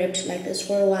hair ripped like this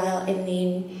for a while, and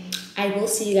then I will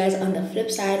see you guys on the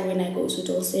flip side when I go to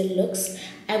Dulce Looks.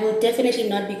 I will definitely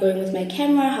not be going with my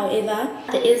camera, however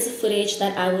there is footage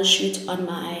that I will shoot on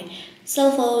my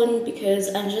cell phone because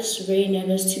I'm just very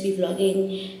nervous to be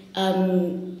vlogging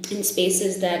in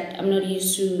spaces that I'm not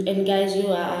used to. And guys,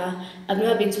 I've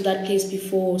never been to that place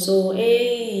before, so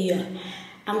hey,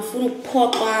 I'm full of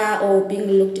papa or being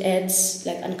looked at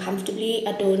like uncomfortably.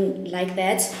 I don't like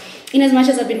that. In as much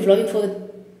as I've been vlogging for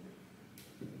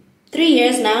 3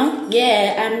 years now,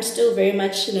 yeah, I'm still very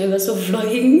much nervous of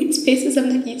vlogging in spaces I'm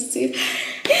not used to.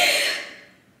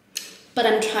 But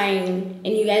I'm trying,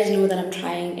 and you guys know that I'm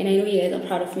trying, and I know you guys are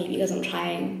proud of me because I'm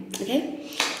trying. Okay.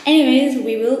 Anyways,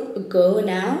 we will go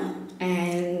now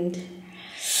and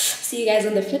see you guys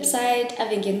on the flip side. I've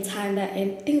been getting tired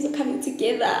and things are coming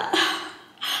together.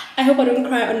 I hope I don't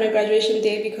cry on my graduation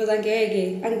day because I'm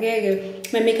gay.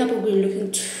 My makeup will be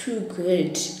looking too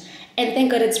good. And thank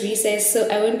God it's recess, so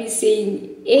I won't be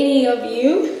seeing any of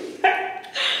you.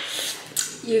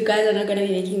 You guys are not going to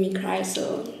be making me cry,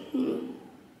 so...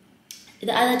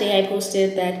 The other day I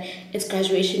posted that it's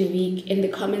graduation week, and the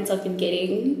comments I've been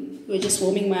getting were just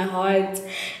warming my heart.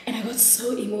 And I got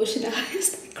so emotional. I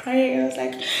started crying. I was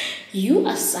like, you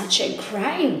are such a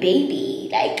cry baby.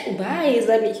 Like, why is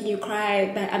that making you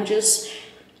cry? But I'm just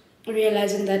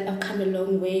realizing that I've come a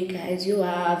long way, guys.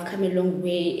 I've come a long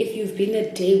way. If you've been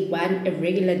a day one, a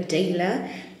regular dayler,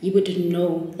 you would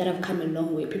know that I've come a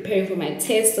long way. Preparing for my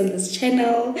tests on this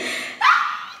channel.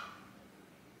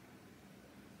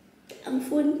 I'm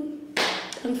fun.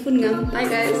 Bye,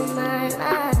 guys.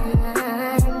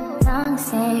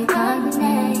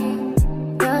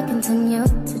 You'll continue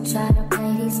to try to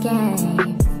play these games.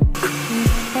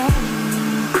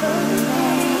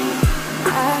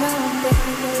 I don't think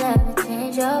you'll ever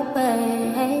change your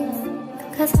ways.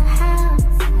 Cause our house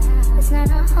is not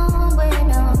a home where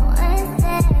no one's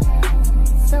there.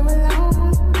 So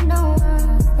alone, no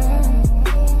one's there.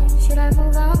 Should I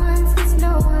move on since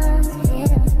no one's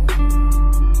here?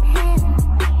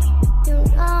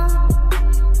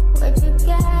 What you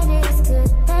got is good,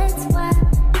 that's why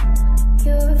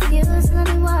you refuse to let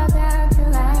me walk out your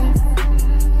life.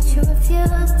 You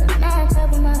refuse to match up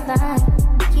with my vibe.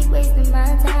 You keep wasting my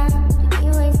time, you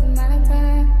keep wasting my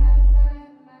time.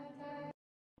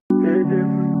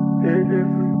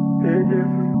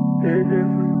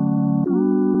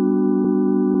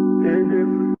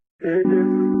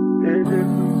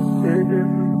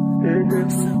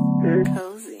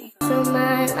 Cozy. So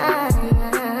my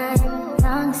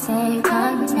say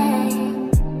call your name.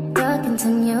 You'll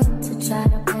continue to try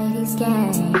to play these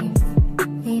games.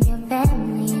 Leave your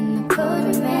family in the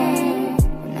cold rain.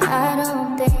 And I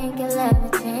don't think you'll ever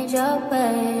change your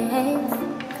ways.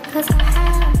 Cause our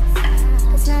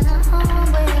house is not a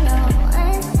home where no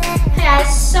one's there. Hey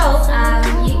guys, so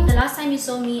the last time you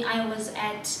saw me, I was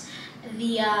at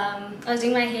I was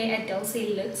doing my hair at Dulce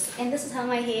Looks, and this is how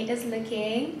my hair is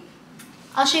looking.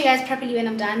 I'll show you guys properly when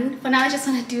I'm done. For now, I just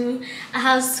want to do a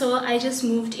house tour. I just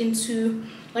moved into,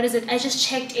 I just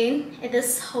checked in at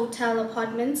this hotel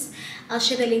apartments. I'll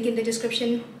share the link in the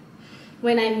description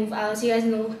when I move out, so you guys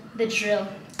know the drill.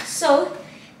 So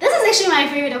this is actually my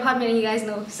favorite apartment, and you guys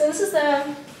know. So this is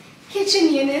the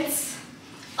kitchen units,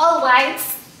 all white.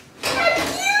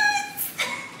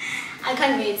 I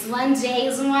can't wait. One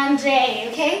day,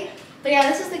 okay? But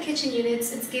yeah, this is the kitchen unit.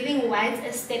 It's giving white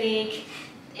aesthetic.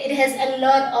 It has a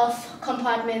lot of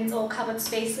compartments or cupboard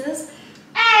spaces.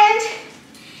 And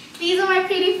these are my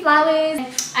pretty flowers.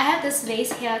 I have this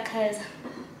vase here because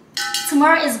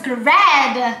tomorrow is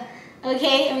grad.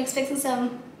 Okay, I'm expecting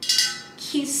some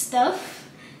cute stuff.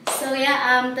 So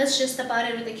yeah, that's just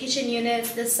about it with the kitchen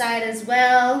units. This side as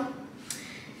well.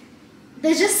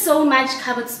 There's just so much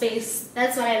cupboard space.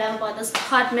 That's what I love about this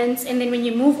apartment. And then when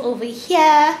you move over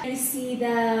here, you see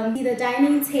the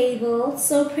dining table.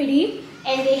 So pretty.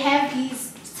 And they have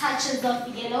these touches of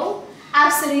yellow.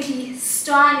 Absolutely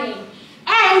stunning.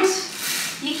 And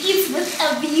you eat with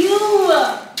a view.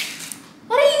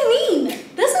 What do you mean?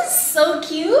 This is so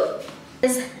cute.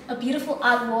 There's a beautiful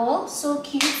art wall. So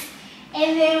cute.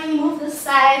 And then when you move this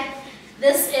side,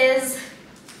 this is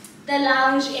the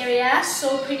lounge area.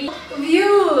 So pretty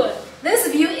view.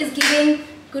 This view is giving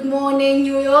good morning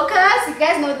New Yorkers. You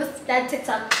guys know that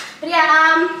TikTok. But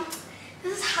yeah,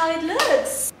 this is how it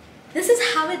looks. This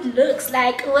is how it looks.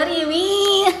 Like, what do you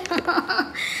mean?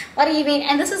 What do you mean?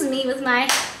 And this is me with my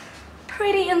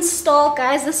pretty install,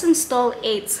 guys. This install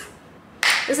 8.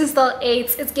 This install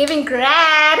 8. It's giving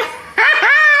grad.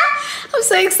 I'm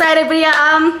so excited. But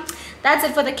yeah, that's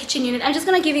it for the kitchen unit. I'm just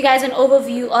gonna give you guys an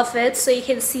overview of it so you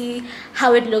can see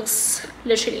how it looks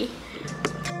literally.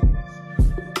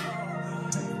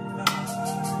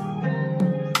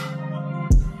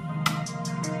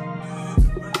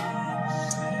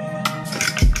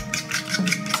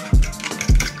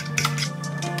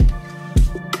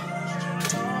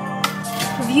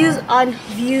 Views on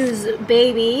views,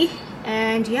 baby.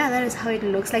 And yeah, that is how it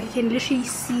looks like. You can literally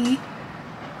see.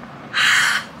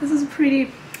 This is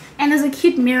pretty. And there's a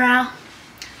cute mirror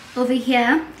over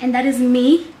here, and that is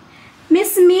me,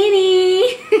 Miss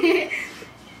Minnie.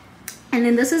 And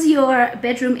then this is your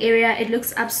bedroom area. It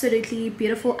looks absolutely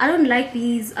beautiful. I don't like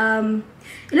these. It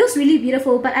looks really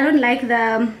beautiful, but I don't like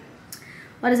the,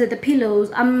 what is it, the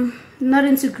pillows. I'm not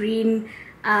into green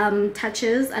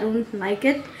touches. I don't like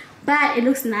it, but it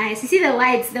looks nice. You see the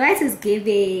whites. The whites is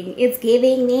giving. It's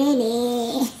giving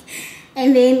Minnie.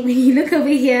 And then when you look over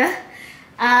here,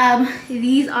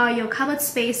 these are your cupboard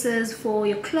spaces for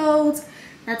your clothes.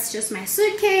 That's just my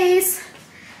suitcase.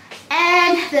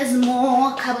 And there's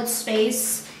more cupboard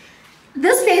space.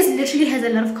 This place literally has a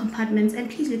lot of compartments. And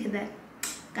please look at that.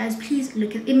 Guys, please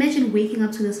look at, imagine waking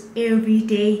up to this every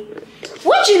day.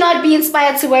 Would you not be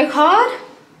inspired to work hard?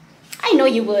 I know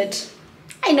you would.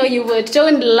 I know you would.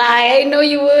 Don't lie. I know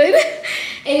you would.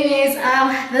 Anyways,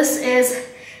 this is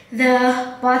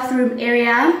the bathroom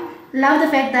area. Love the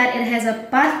fact that it has a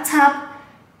bathtub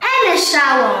and a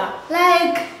shower.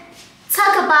 Like,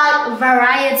 talk about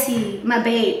variety, my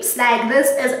babes. Like, this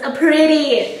is a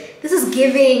pretty. This is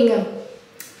giving.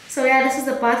 So yeah, this is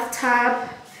the bathtub,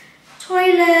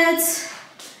 toilet,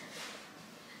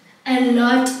 a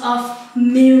lot of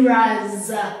mirrors.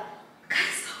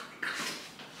 Guys, oh my god.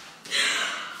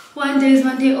 One day is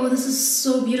one day. Oh, this is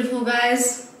so beautiful,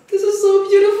 guys. This is so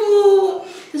beautiful.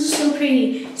 This is so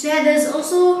pretty. So yeah, there's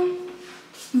also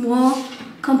more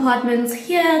compartments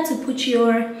here to put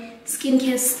your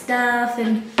skincare stuff,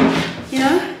 and you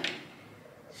know,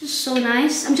 it's so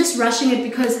nice. I'm just rushing it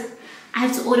because I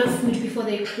have to order food before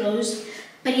they close.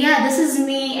 But yeah, this is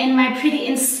me and my pretty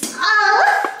install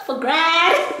for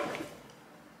grad.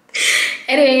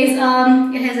 Anyways,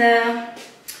 it has a,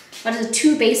 what is it,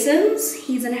 2 basins,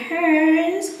 his and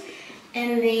hers,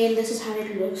 and then this is how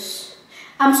it looks.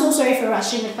 I'm so sorry for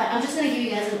rushing it, but I'm just gonna give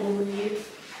you guys an overview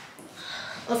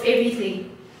of everything.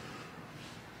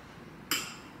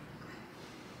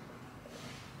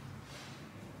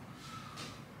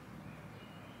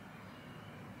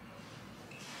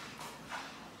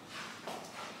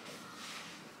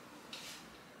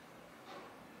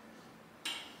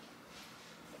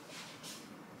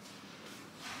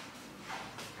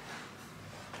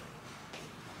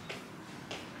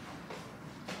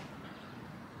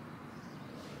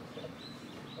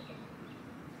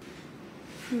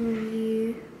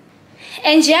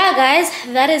 And yeah, guys,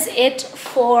 that is it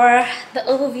for the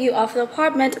overview of the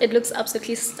apartment. It looks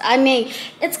absolutely stunning.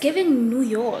 It's giving New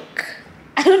York.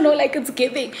 I don't know, like, it's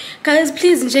giving. Guys,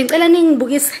 please,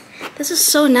 this is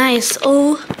so nice.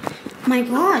 Oh my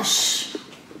gosh,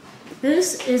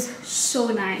 this is so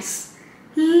nice.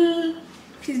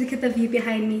 Please look at the view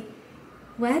behind me.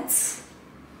 What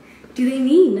do they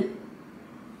mean?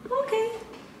 Okay,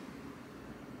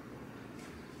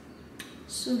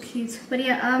 so cute. But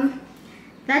yeah,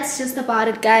 that's just about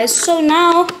it, guys. So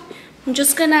now I'm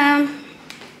just gonna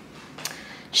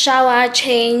shower,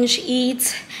 change,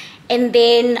 eat, and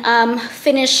then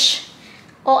finish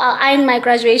or I'll iron my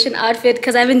graduation outfit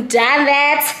because I haven't done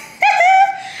that.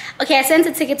 Okay, I sent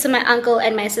a ticket to my uncle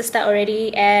and my sister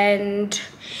already, and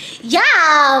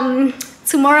yeah,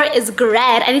 tomorrow is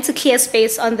grad. I need to clear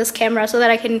space on this camera so that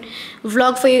I can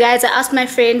vlog for you guys. I asked my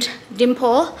friend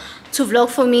Dimple to vlog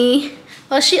for me.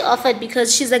 Well, she offered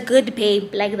because she's a good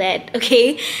babe like that,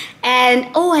 okay?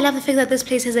 And oh, I love the fact that this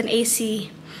place has an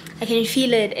AC. I can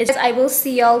feel it. I will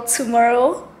see y'all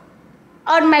tomorrow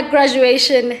on my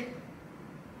graduation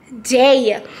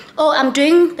day. Oh,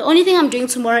 the only thing I'm doing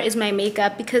tomorrow is my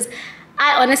makeup because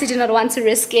I honestly did not want to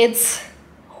risk it.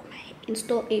 Oh my,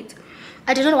 install 8.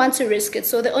 I did not want to risk it.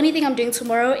 So the only thing I'm doing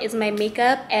tomorrow is my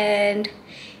makeup, and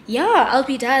yeah, I'll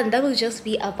be done. That will just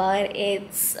be about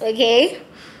it, okay?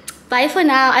 Bye for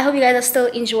now. I hope you guys are still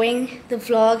enjoying the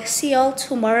vlog. See y'all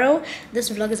tomorrow. This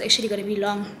vlog is actually going to be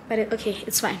long, but okay,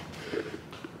 it's fine.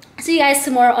 See you guys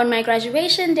tomorrow on my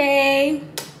graduation day.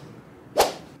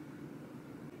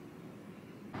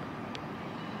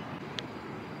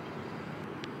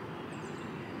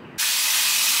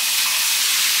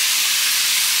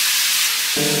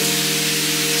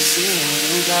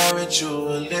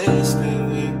 Ritualistic,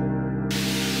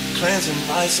 cleansing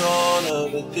my soul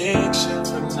of addiction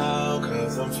for now,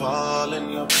 cause I'm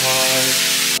falling apart.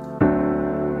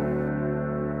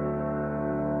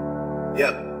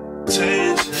 Yep,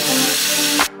 tension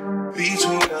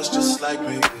between us just like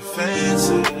big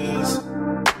fences.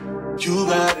 You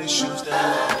got issues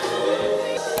that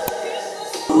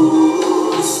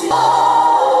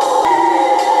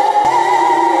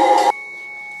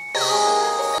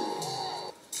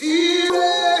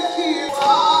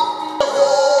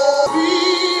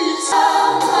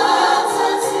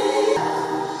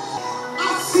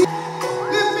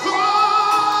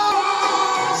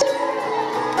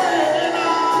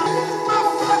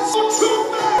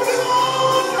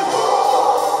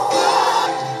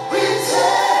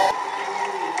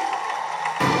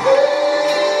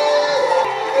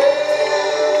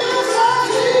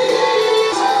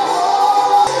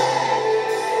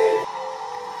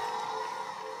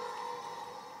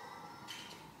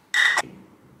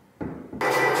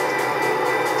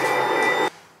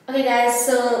Okay guys,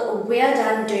 so we are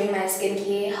done doing my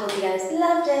skincare. Hope you guys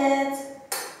loved it.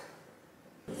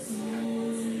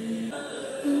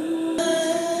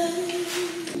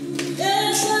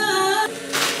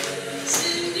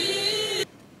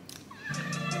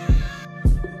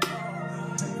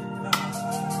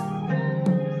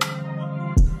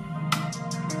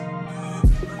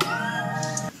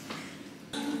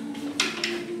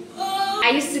 I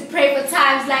used to pray for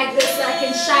times like this so I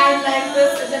can shine like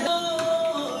this. And then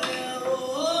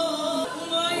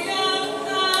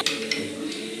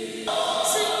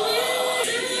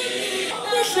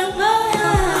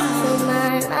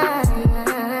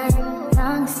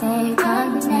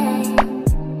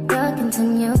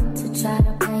continue to try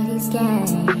to play these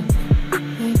games.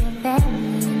 We get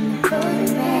family in the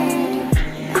program.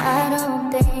 I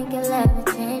don't think you'll ever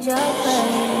change your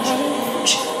ways.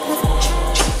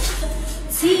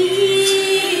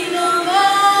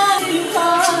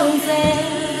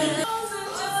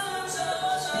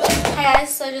 Hi guys,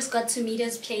 so I just got to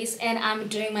Media's place and I'm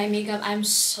doing my makeup. I'm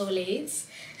so late.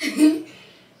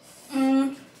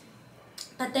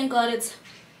 But thank God it's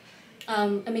a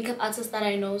makeup artist that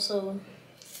I know, so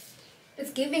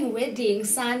it's giving wedding,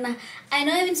 son. I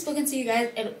know I haven't spoken to you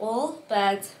guys at all,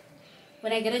 but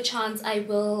when I get a chance I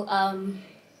will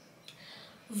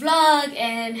vlog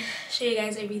and show you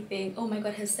guys everything. Oh my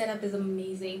god, his setup is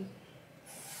amazing.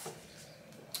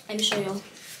 Let me show you.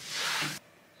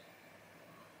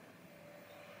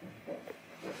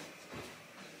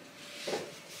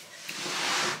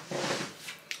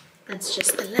 That's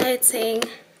just the lighting,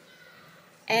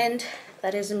 and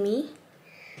that is me,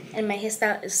 and my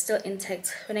hairstyle is still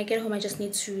intact. When I get home I just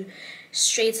need to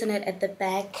straighten it at the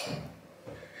back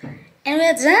and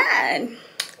we're done.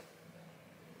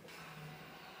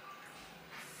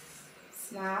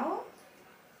 Smile.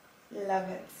 Love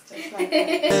it. Just like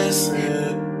that.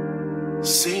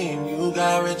 seeing you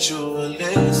got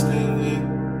ritualistic,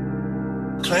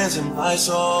 cleansing my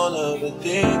soul of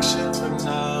addiction for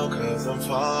now, cause I'm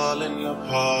falling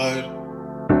apart.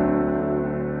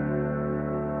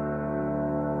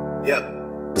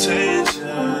 Yep,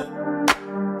 tension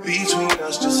between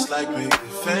us just like big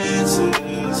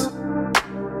fences.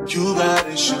 You got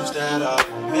issues that I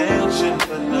won't mention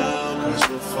for now, cause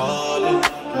we're falling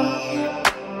apart.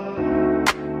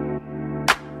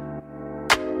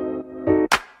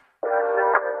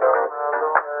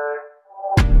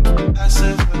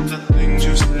 Passive with the things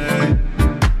you say,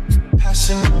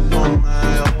 passing up on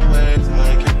my own ways,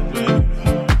 I can't blame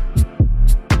you.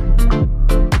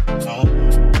 Oh.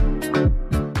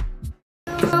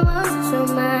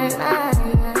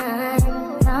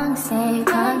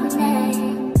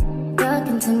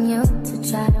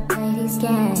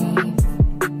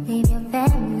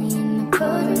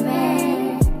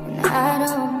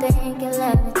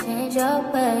 change your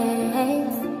ways.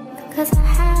 Cause our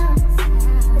house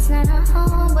is not a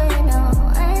home where no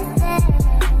one's there.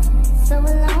 So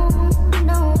alone,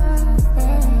 no one's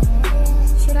there.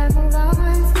 Should I move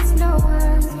on since no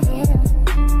one's here?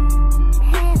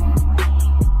 Hey,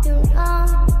 you know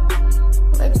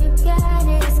what you got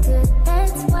is good,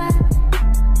 that's why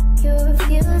you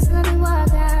refuse to let me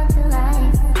walk out to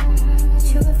life.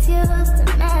 You refuse to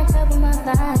match up with my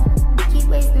vibe. You keep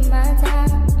wasting my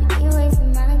time, you keep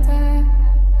wasting my time.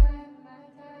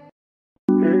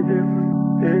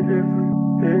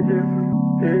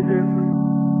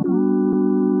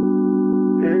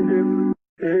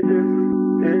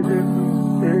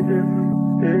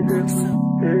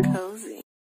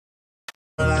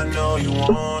 Well, I know you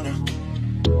wanna.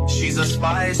 She's a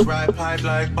spice, ride pipe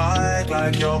like bike,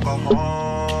 like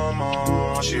Yokohama.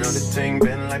 She heard the thing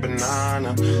bend like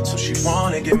banana, so she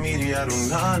wanna get me the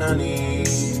adunana ni.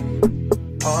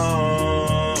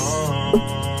 Oh,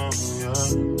 yeah.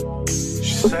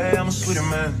 She say I'm a sweeter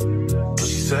man, but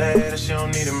she say that she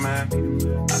don't need a man.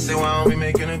 I say why don't we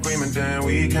make an agreement, then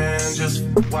we can just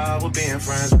while we're being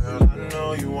friends. Girl, I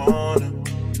know you wanna,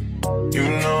 you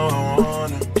know I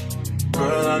wanna.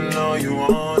 Girl, I know you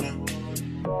wanna,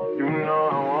 you know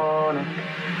I wanna.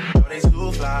 But they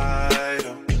too fly,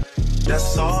 though.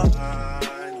 That's all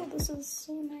I know. This is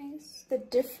so nice. The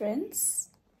difference,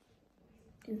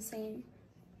 insane.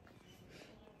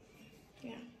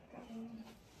 Yeah.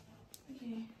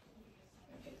 Okay.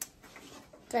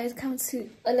 Guys, come to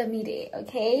Olamide,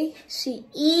 okay? She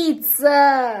eats.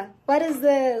 What is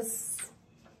this?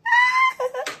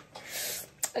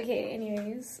 Okay,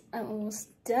 anyways, I'm almost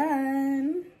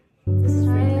done. This is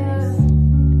very nice.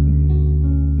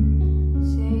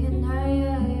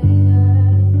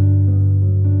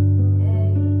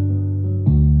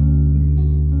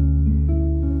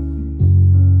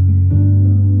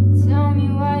 Tell me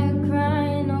why you're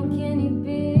crying, oh Kenny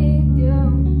big deal.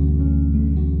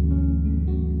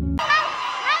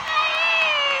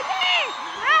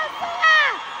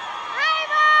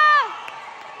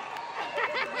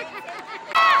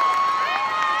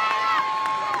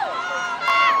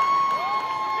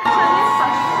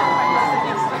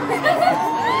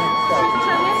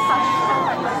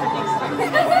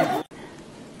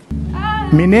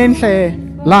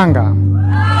 Minenhlelanga.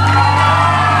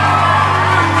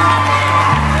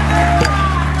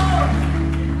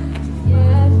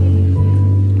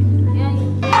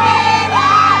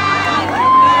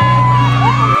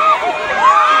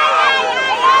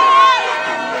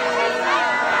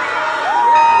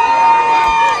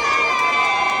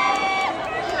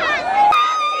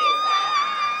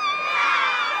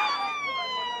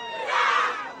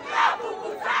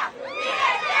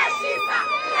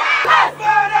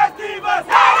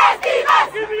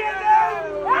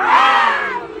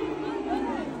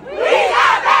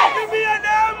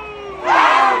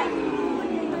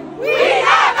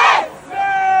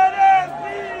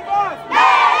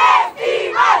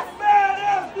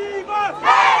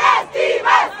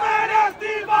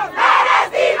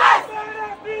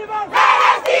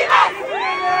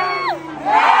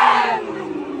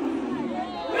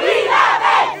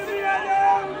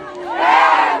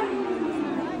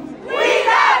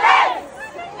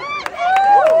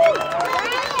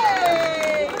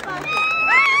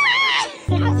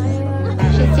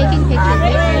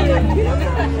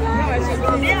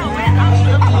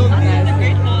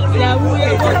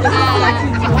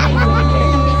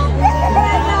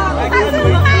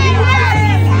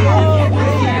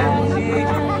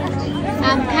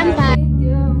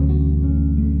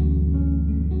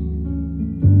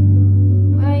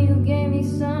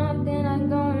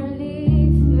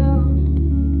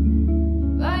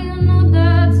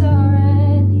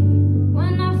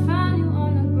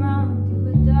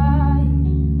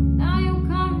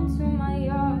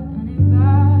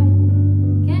 Bye.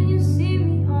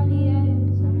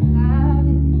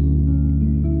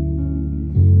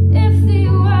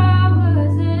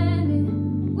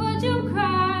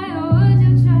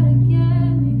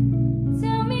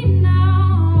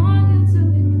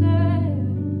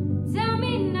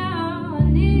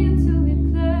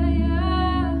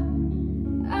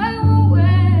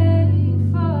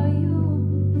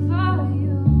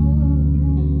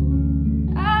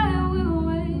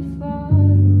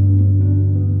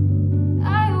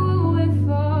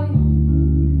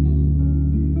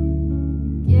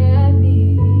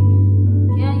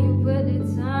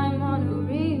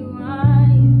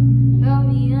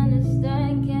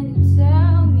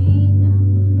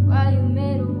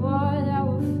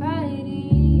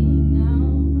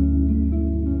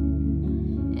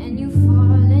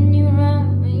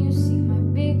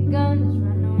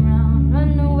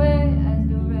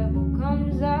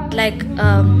 like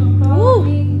woo,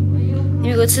 let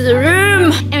me go to the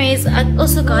room. Anyways, I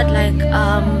also got like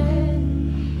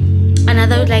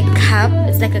another like cup.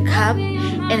 It's like a cup,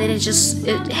 and then it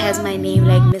has my name,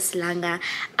 like Miss Langa.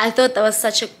 I thought that was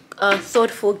such a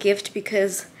thoughtful gift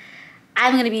because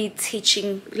I'm gonna be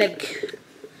teaching like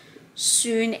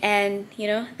soon, and you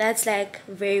know, that's like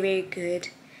very, very good.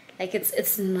 Like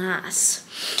it's nice.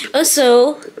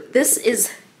 Also, this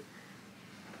is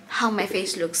how my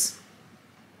face looks.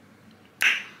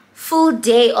 Full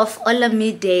day of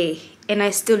Olamide, and I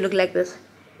still look like this.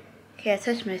 Okay, I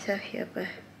touched myself here, but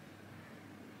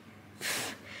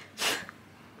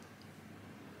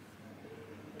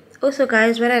also,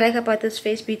 guys, what I like about this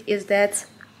face bead is that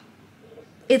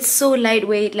it's so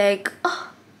lightweight. Like,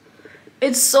 oh,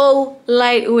 it's so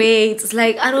lightweight. It's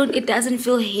like it doesn't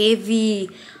feel heavy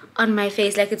on my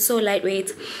face. Like, it's so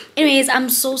lightweight. Anyways, I'm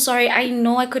so sorry. I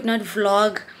know I could not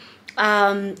vlog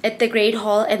at the Great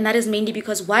Hall, and that is mainly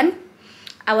because 1,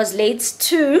 I was late.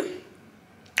 2,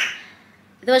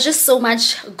 there was just so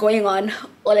much going on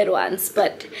all at once.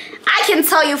 But I can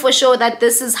tell you for sure that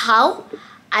this is how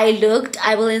I looked.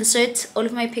 I will insert all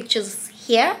of my pictures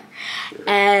here,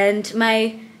 and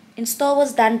my install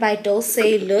was done by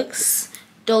Dolce Looks.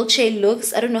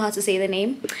 I don't know how to say the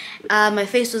name. My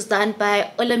face was done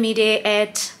by Olamide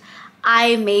at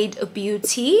I Made a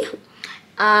Beauty.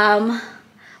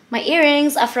 My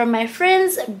earrings are from my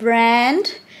friend's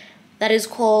brand that is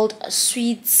called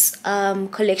Sweets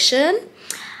Collection.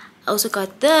 I also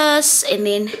got this, and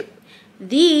then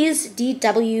these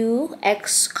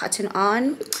DWX cotton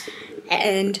on,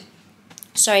 and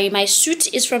sorry, my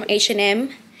suit is from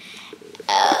H&M.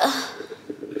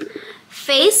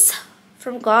 Face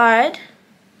from Guard.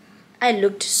 I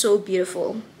looked so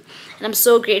beautiful, and I'm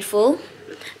so grateful,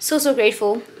 so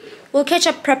grateful. We'll catch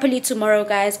up properly tomorrow,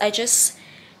 guys. I just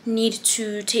need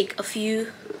to take a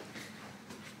few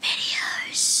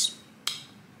videos.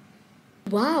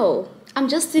 Wow, I'm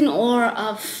just in awe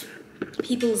of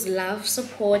people's love,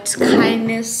 support,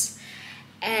 kindness,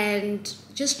 and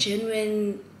just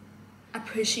genuine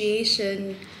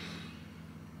appreciation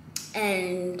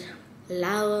and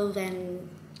love, and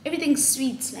everything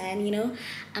sweet, man. You know,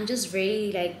 I'm just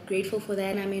very like grateful for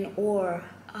that, and I'm in awe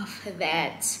of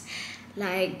that.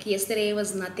 Like, yesterday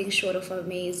was nothing short of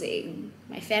amazing.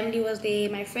 My family was there,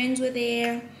 my friends were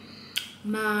there,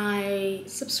 my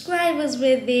subscribers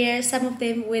were there, some of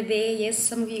them were there, yes,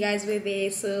 some of you guys were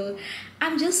there. So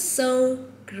I'm just so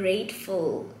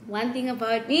grateful. One thing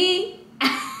about me,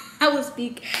 I will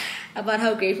speak about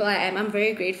how grateful I am. I'm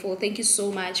very grateful. Thank you so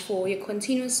much for your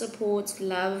continuous support,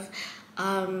 love.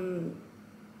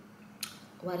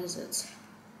 What is it?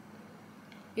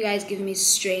 You guys give me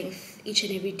strength each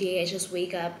and every day. I just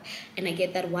wake up and I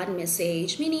get that one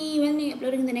message: Minnie, when are you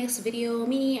uploading the next video?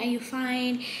 Minnie, are you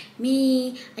fine?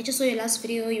 Minnie, I just saw your last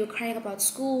video. You were crying about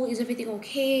school. Is everything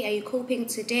okay? Are you coping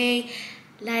today?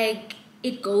 Like,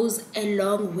 it goes a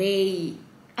long way.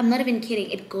 I'm not even kidding.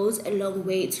 It goes a long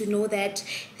way to know that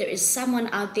there is someone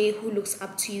out there who looks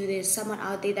up to you. There's someone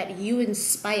out there that you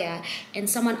inspire, and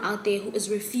someone out there who is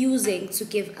refusing to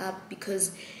give up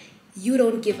because you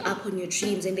don't give up on your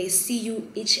dreams, and they see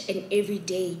you each and every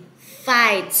day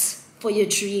fight for your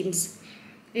dreams.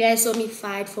 You guys saw me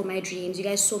fight for my dreams. You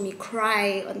guys saw me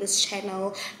cry on this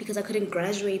channel because I couldn't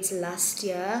graduate last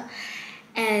year.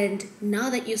 And now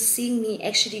that you're seeing me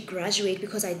actually graduate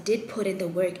because I did put in the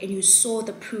work, and you saw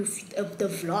the proof of the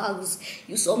vlogs,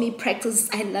 you saw me practice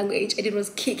sign language and it was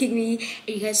kicking me,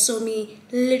 and you guys saw me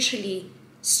literally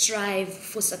strive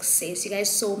for success. You guys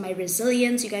saw my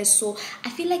resilience. You guys saw, I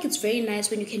feel like it's very nice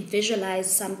when you can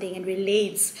visualize something and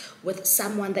relate with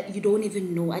someone that you don't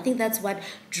even know. I think that's what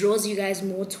draws you guys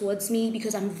more towards me,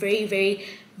 because I'm very, very,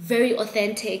 very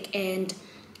authentic, and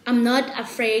I'm not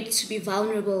afraid to be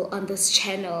vulnerable on this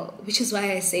channel, which is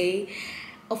why I say,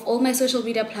 of all my social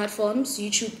media platforms,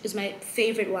 YouTube is my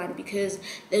favorite one, because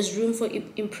there's room for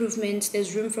improvement,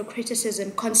 there's room for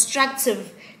criticism,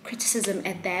 constructive criticism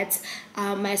at that.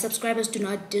 My subscribers do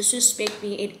not disrespect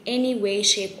me in any way,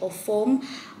 shape, or form.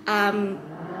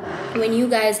 When you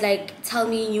guys like tell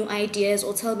me new ideas,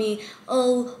 or tell me,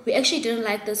 oh, we actually didn't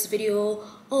like this video,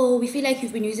 oh, we feel like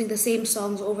you've been using the same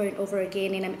songs over and over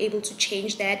again, and I'm able to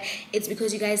change that, it's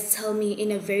because you guys tell me in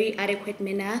a very adequate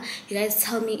manner. You guys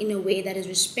tell me in a way that is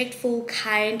respectful,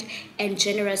 kind, and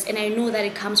generous, and I know that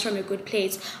it comes from a good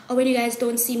place. Or when you guys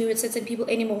don't see me with certain people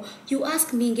anymore, you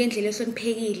ask me ngendlela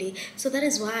ehloniphekile. So that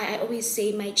is why I always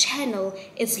say my channel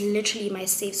is literally my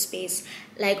safe space.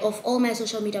 Like, of all my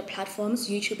social media platforms,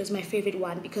 YouTube is my favorite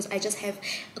one, because I just have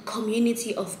a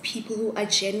community of people who are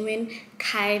genuine,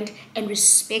 kind, and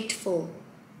respectful.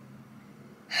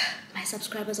 my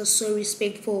subscribers are so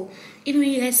respectful. Even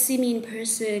when you guys see me in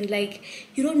person, like,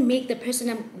 you don't make the person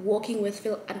I'm walking with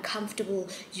feel uncomfortable.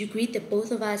 You greet the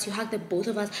both of us, you hug the both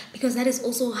of us, because that is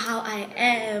also how I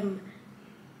am.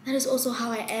 That is also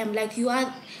how I am. Like, you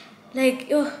are, like,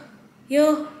 yo.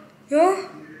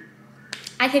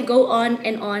 I can go on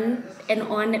and on and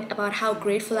on about how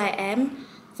grateful I am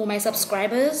for my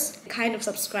subscribers, the kind of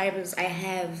subscribers I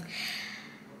have.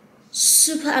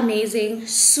 Super amazing,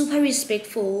 super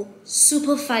respectful,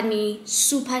 super funny,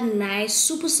 super nice,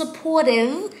 super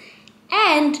supportive,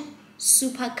 and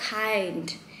super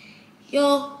kind.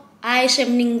 Yo, Aisha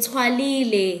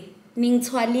ningthwalile,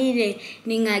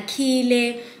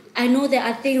 ningakile. I know there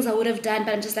are things I would have done,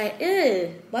 but I'm just like,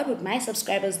 what would my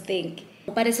subscribers think?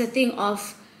 But it's a thing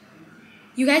of,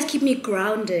 you guys keep me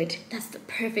grounded. That's the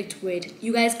perfect word.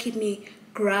 You guys keep me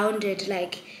grounded.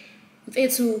 Like,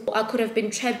 I could have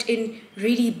been trapped in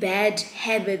really bad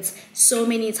habits so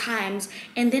many times,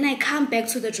 and then I come back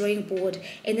to the drawing board,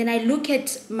 and then I look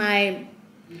at my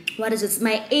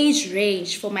age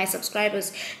range for my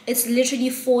subscribers. It's literally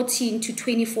 14 to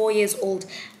 24 years old,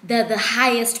 the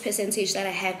highest percentage that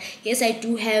I have. Yes, I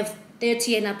do have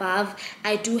 30 and above,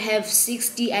 I do have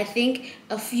 60, I think,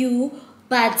 a few,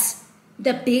 but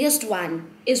the biggest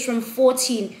one is from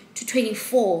 14 to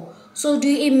 24. So do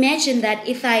you imagine that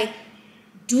if I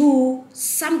do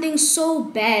something so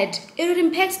bad, it would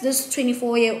impact this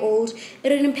 24-year-old,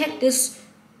 it would impact this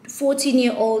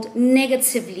 14-year-old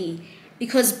negatively?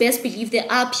 Because best believe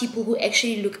there are people who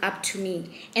actually look up to me,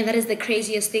 and that is the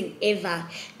craziest thing ever,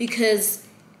 because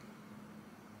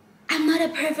I'm not a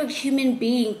perfect human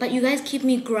being, but you guys keep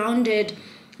me grounded.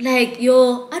 Like,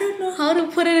 yo, I don't know how to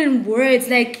put it in words.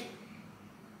 Like,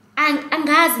 but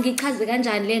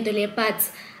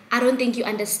I don't think you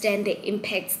understand the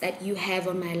impacts that you have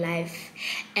on my life.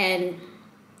 And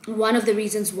one of the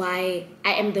reasons why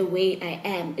I am the way I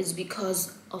am is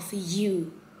because of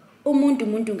you. Umuntu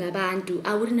ngabantu.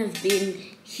 I wouldn't have been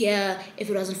here if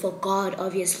it wasn't for God,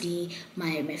 obviously,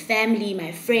 my family,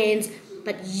 my friends,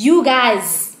 but you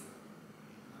guys.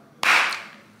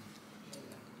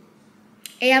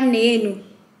 I am nenu.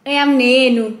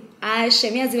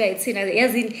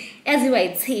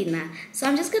 So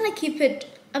I'm just gonna keep it.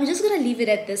 I'm just gonna leave it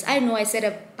at this. I know I said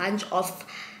a bunch of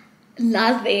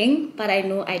nothing, but I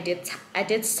know I did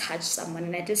touch someone,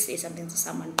 and I did say something to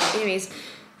someone. But anyways,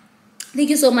 thank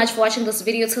you so much for watching this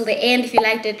video till the end. If you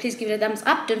liked it, please give it a thumbs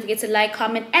up. Don't forget to like,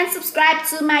 comment, and subscribe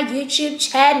to my YouTube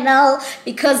channel,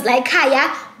 because like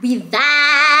Kaya, we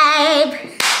vibe.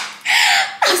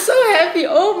 I'm so happy.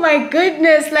 Oh my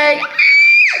goodness. Like,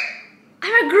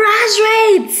 I'm a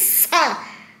graduate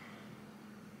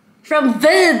from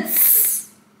Vids.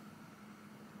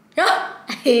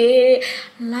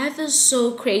 Life is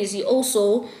so crazy.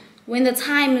 Also, when the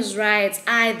time is right,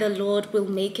 I, the Lord, will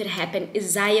make it happen.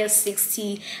 Isaiah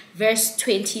 60 verse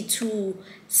 22.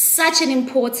 Such an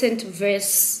important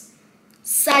verse.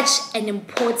 Such an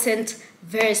important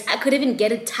verse. I could even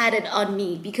get it tatted on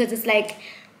me, because it's like,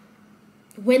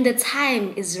 when the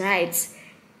time is right,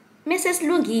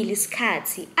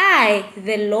 I,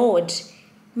 the Lord,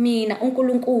 mina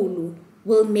uNkulunkulu,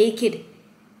 will make it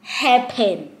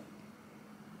happen.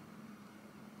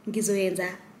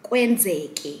 Ngizoyenza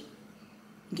kwenzeke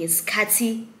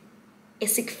ngesikhathi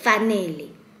esikufanele,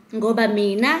 ngoba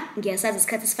mina ngiyasazi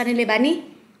isikhathi esifanele bani?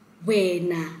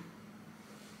 Wena.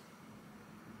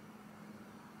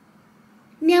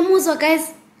 Niyamuzwa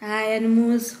guys? Hayi,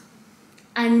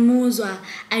 Anmuzwa.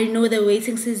 I know the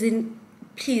waiting season.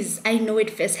 Please, I know it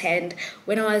firsthand.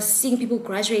 When I was seeing people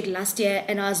graduate last year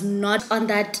and I was not on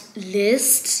that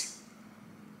list,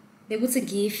 they would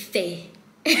say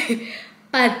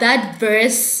but that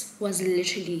verse was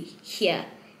literally here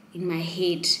in my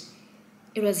head.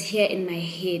 It was here in my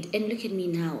head. And look at me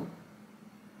now.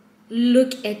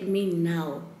 Look at me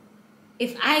now.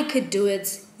 If I could do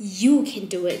it, you can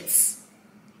do it.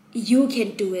 You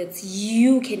can do it.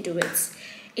 You can do it.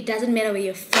 It doesn't matter where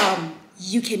you're from.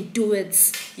 You can do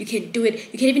it. You can do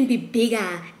it. You can even be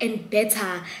bigger and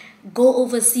better. Go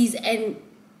overseas, and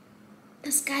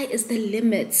the sky is the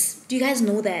limit. Do you guys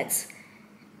know that?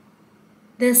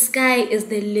 The sky is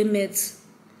the limit.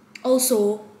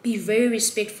 Also, be very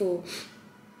respectful.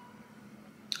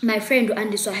 My friend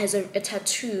Andiswa has a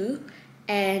tattoo,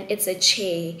 and it's a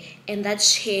chair, and that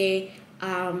chair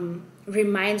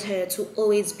reminds her to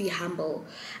always be humble.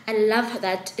 I love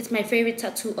that. It's my favorite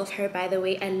tattoo of her, by the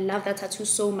way. I love that tattoo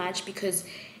so much because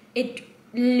it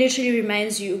literally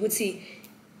reminds you, would see,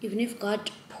 even if God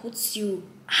puts you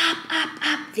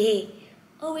up there,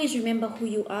 always remember who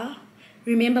you are.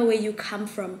 Remember where you come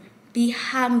from. Be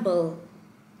humble.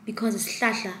 because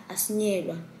isihlahla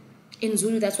asinyelwa. In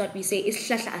Zulu, that's what we say.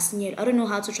 Isihlahla asinyelwa. I don't know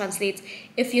how to translate.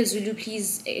 If you're Zulu,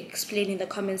 please explain in the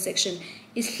comment section.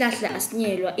 Isihlahla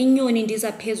asinyelwa. Inyoni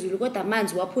ndiza phezulu kodwa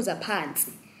amanzi waphuza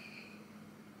phansi.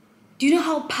 Do you know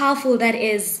how powerful that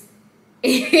is?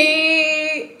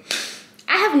 I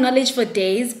have knowledge for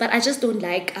days, but I just don't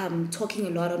like talking a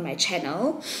lot on my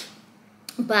channel.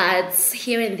 But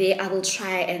here and there, I will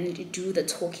try and do the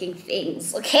talking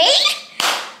things, okay?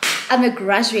 I'm a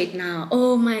graduate now.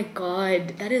 Oh my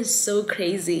god, that is so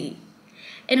crazy.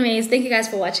 Anyways, thank you guys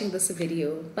for watching this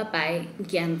video. Bye-bye.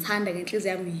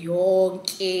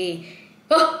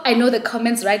 Oh, I know the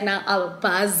comments right now are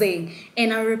buzzing,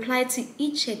 and I'll reply to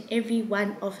each and every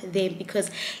one of them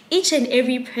because each and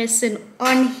every person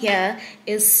on here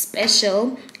is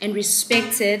special and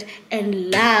respected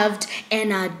and loved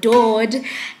and adored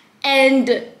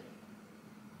and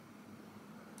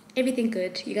everything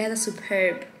good. You guys are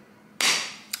superb.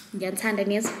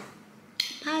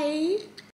 Bye.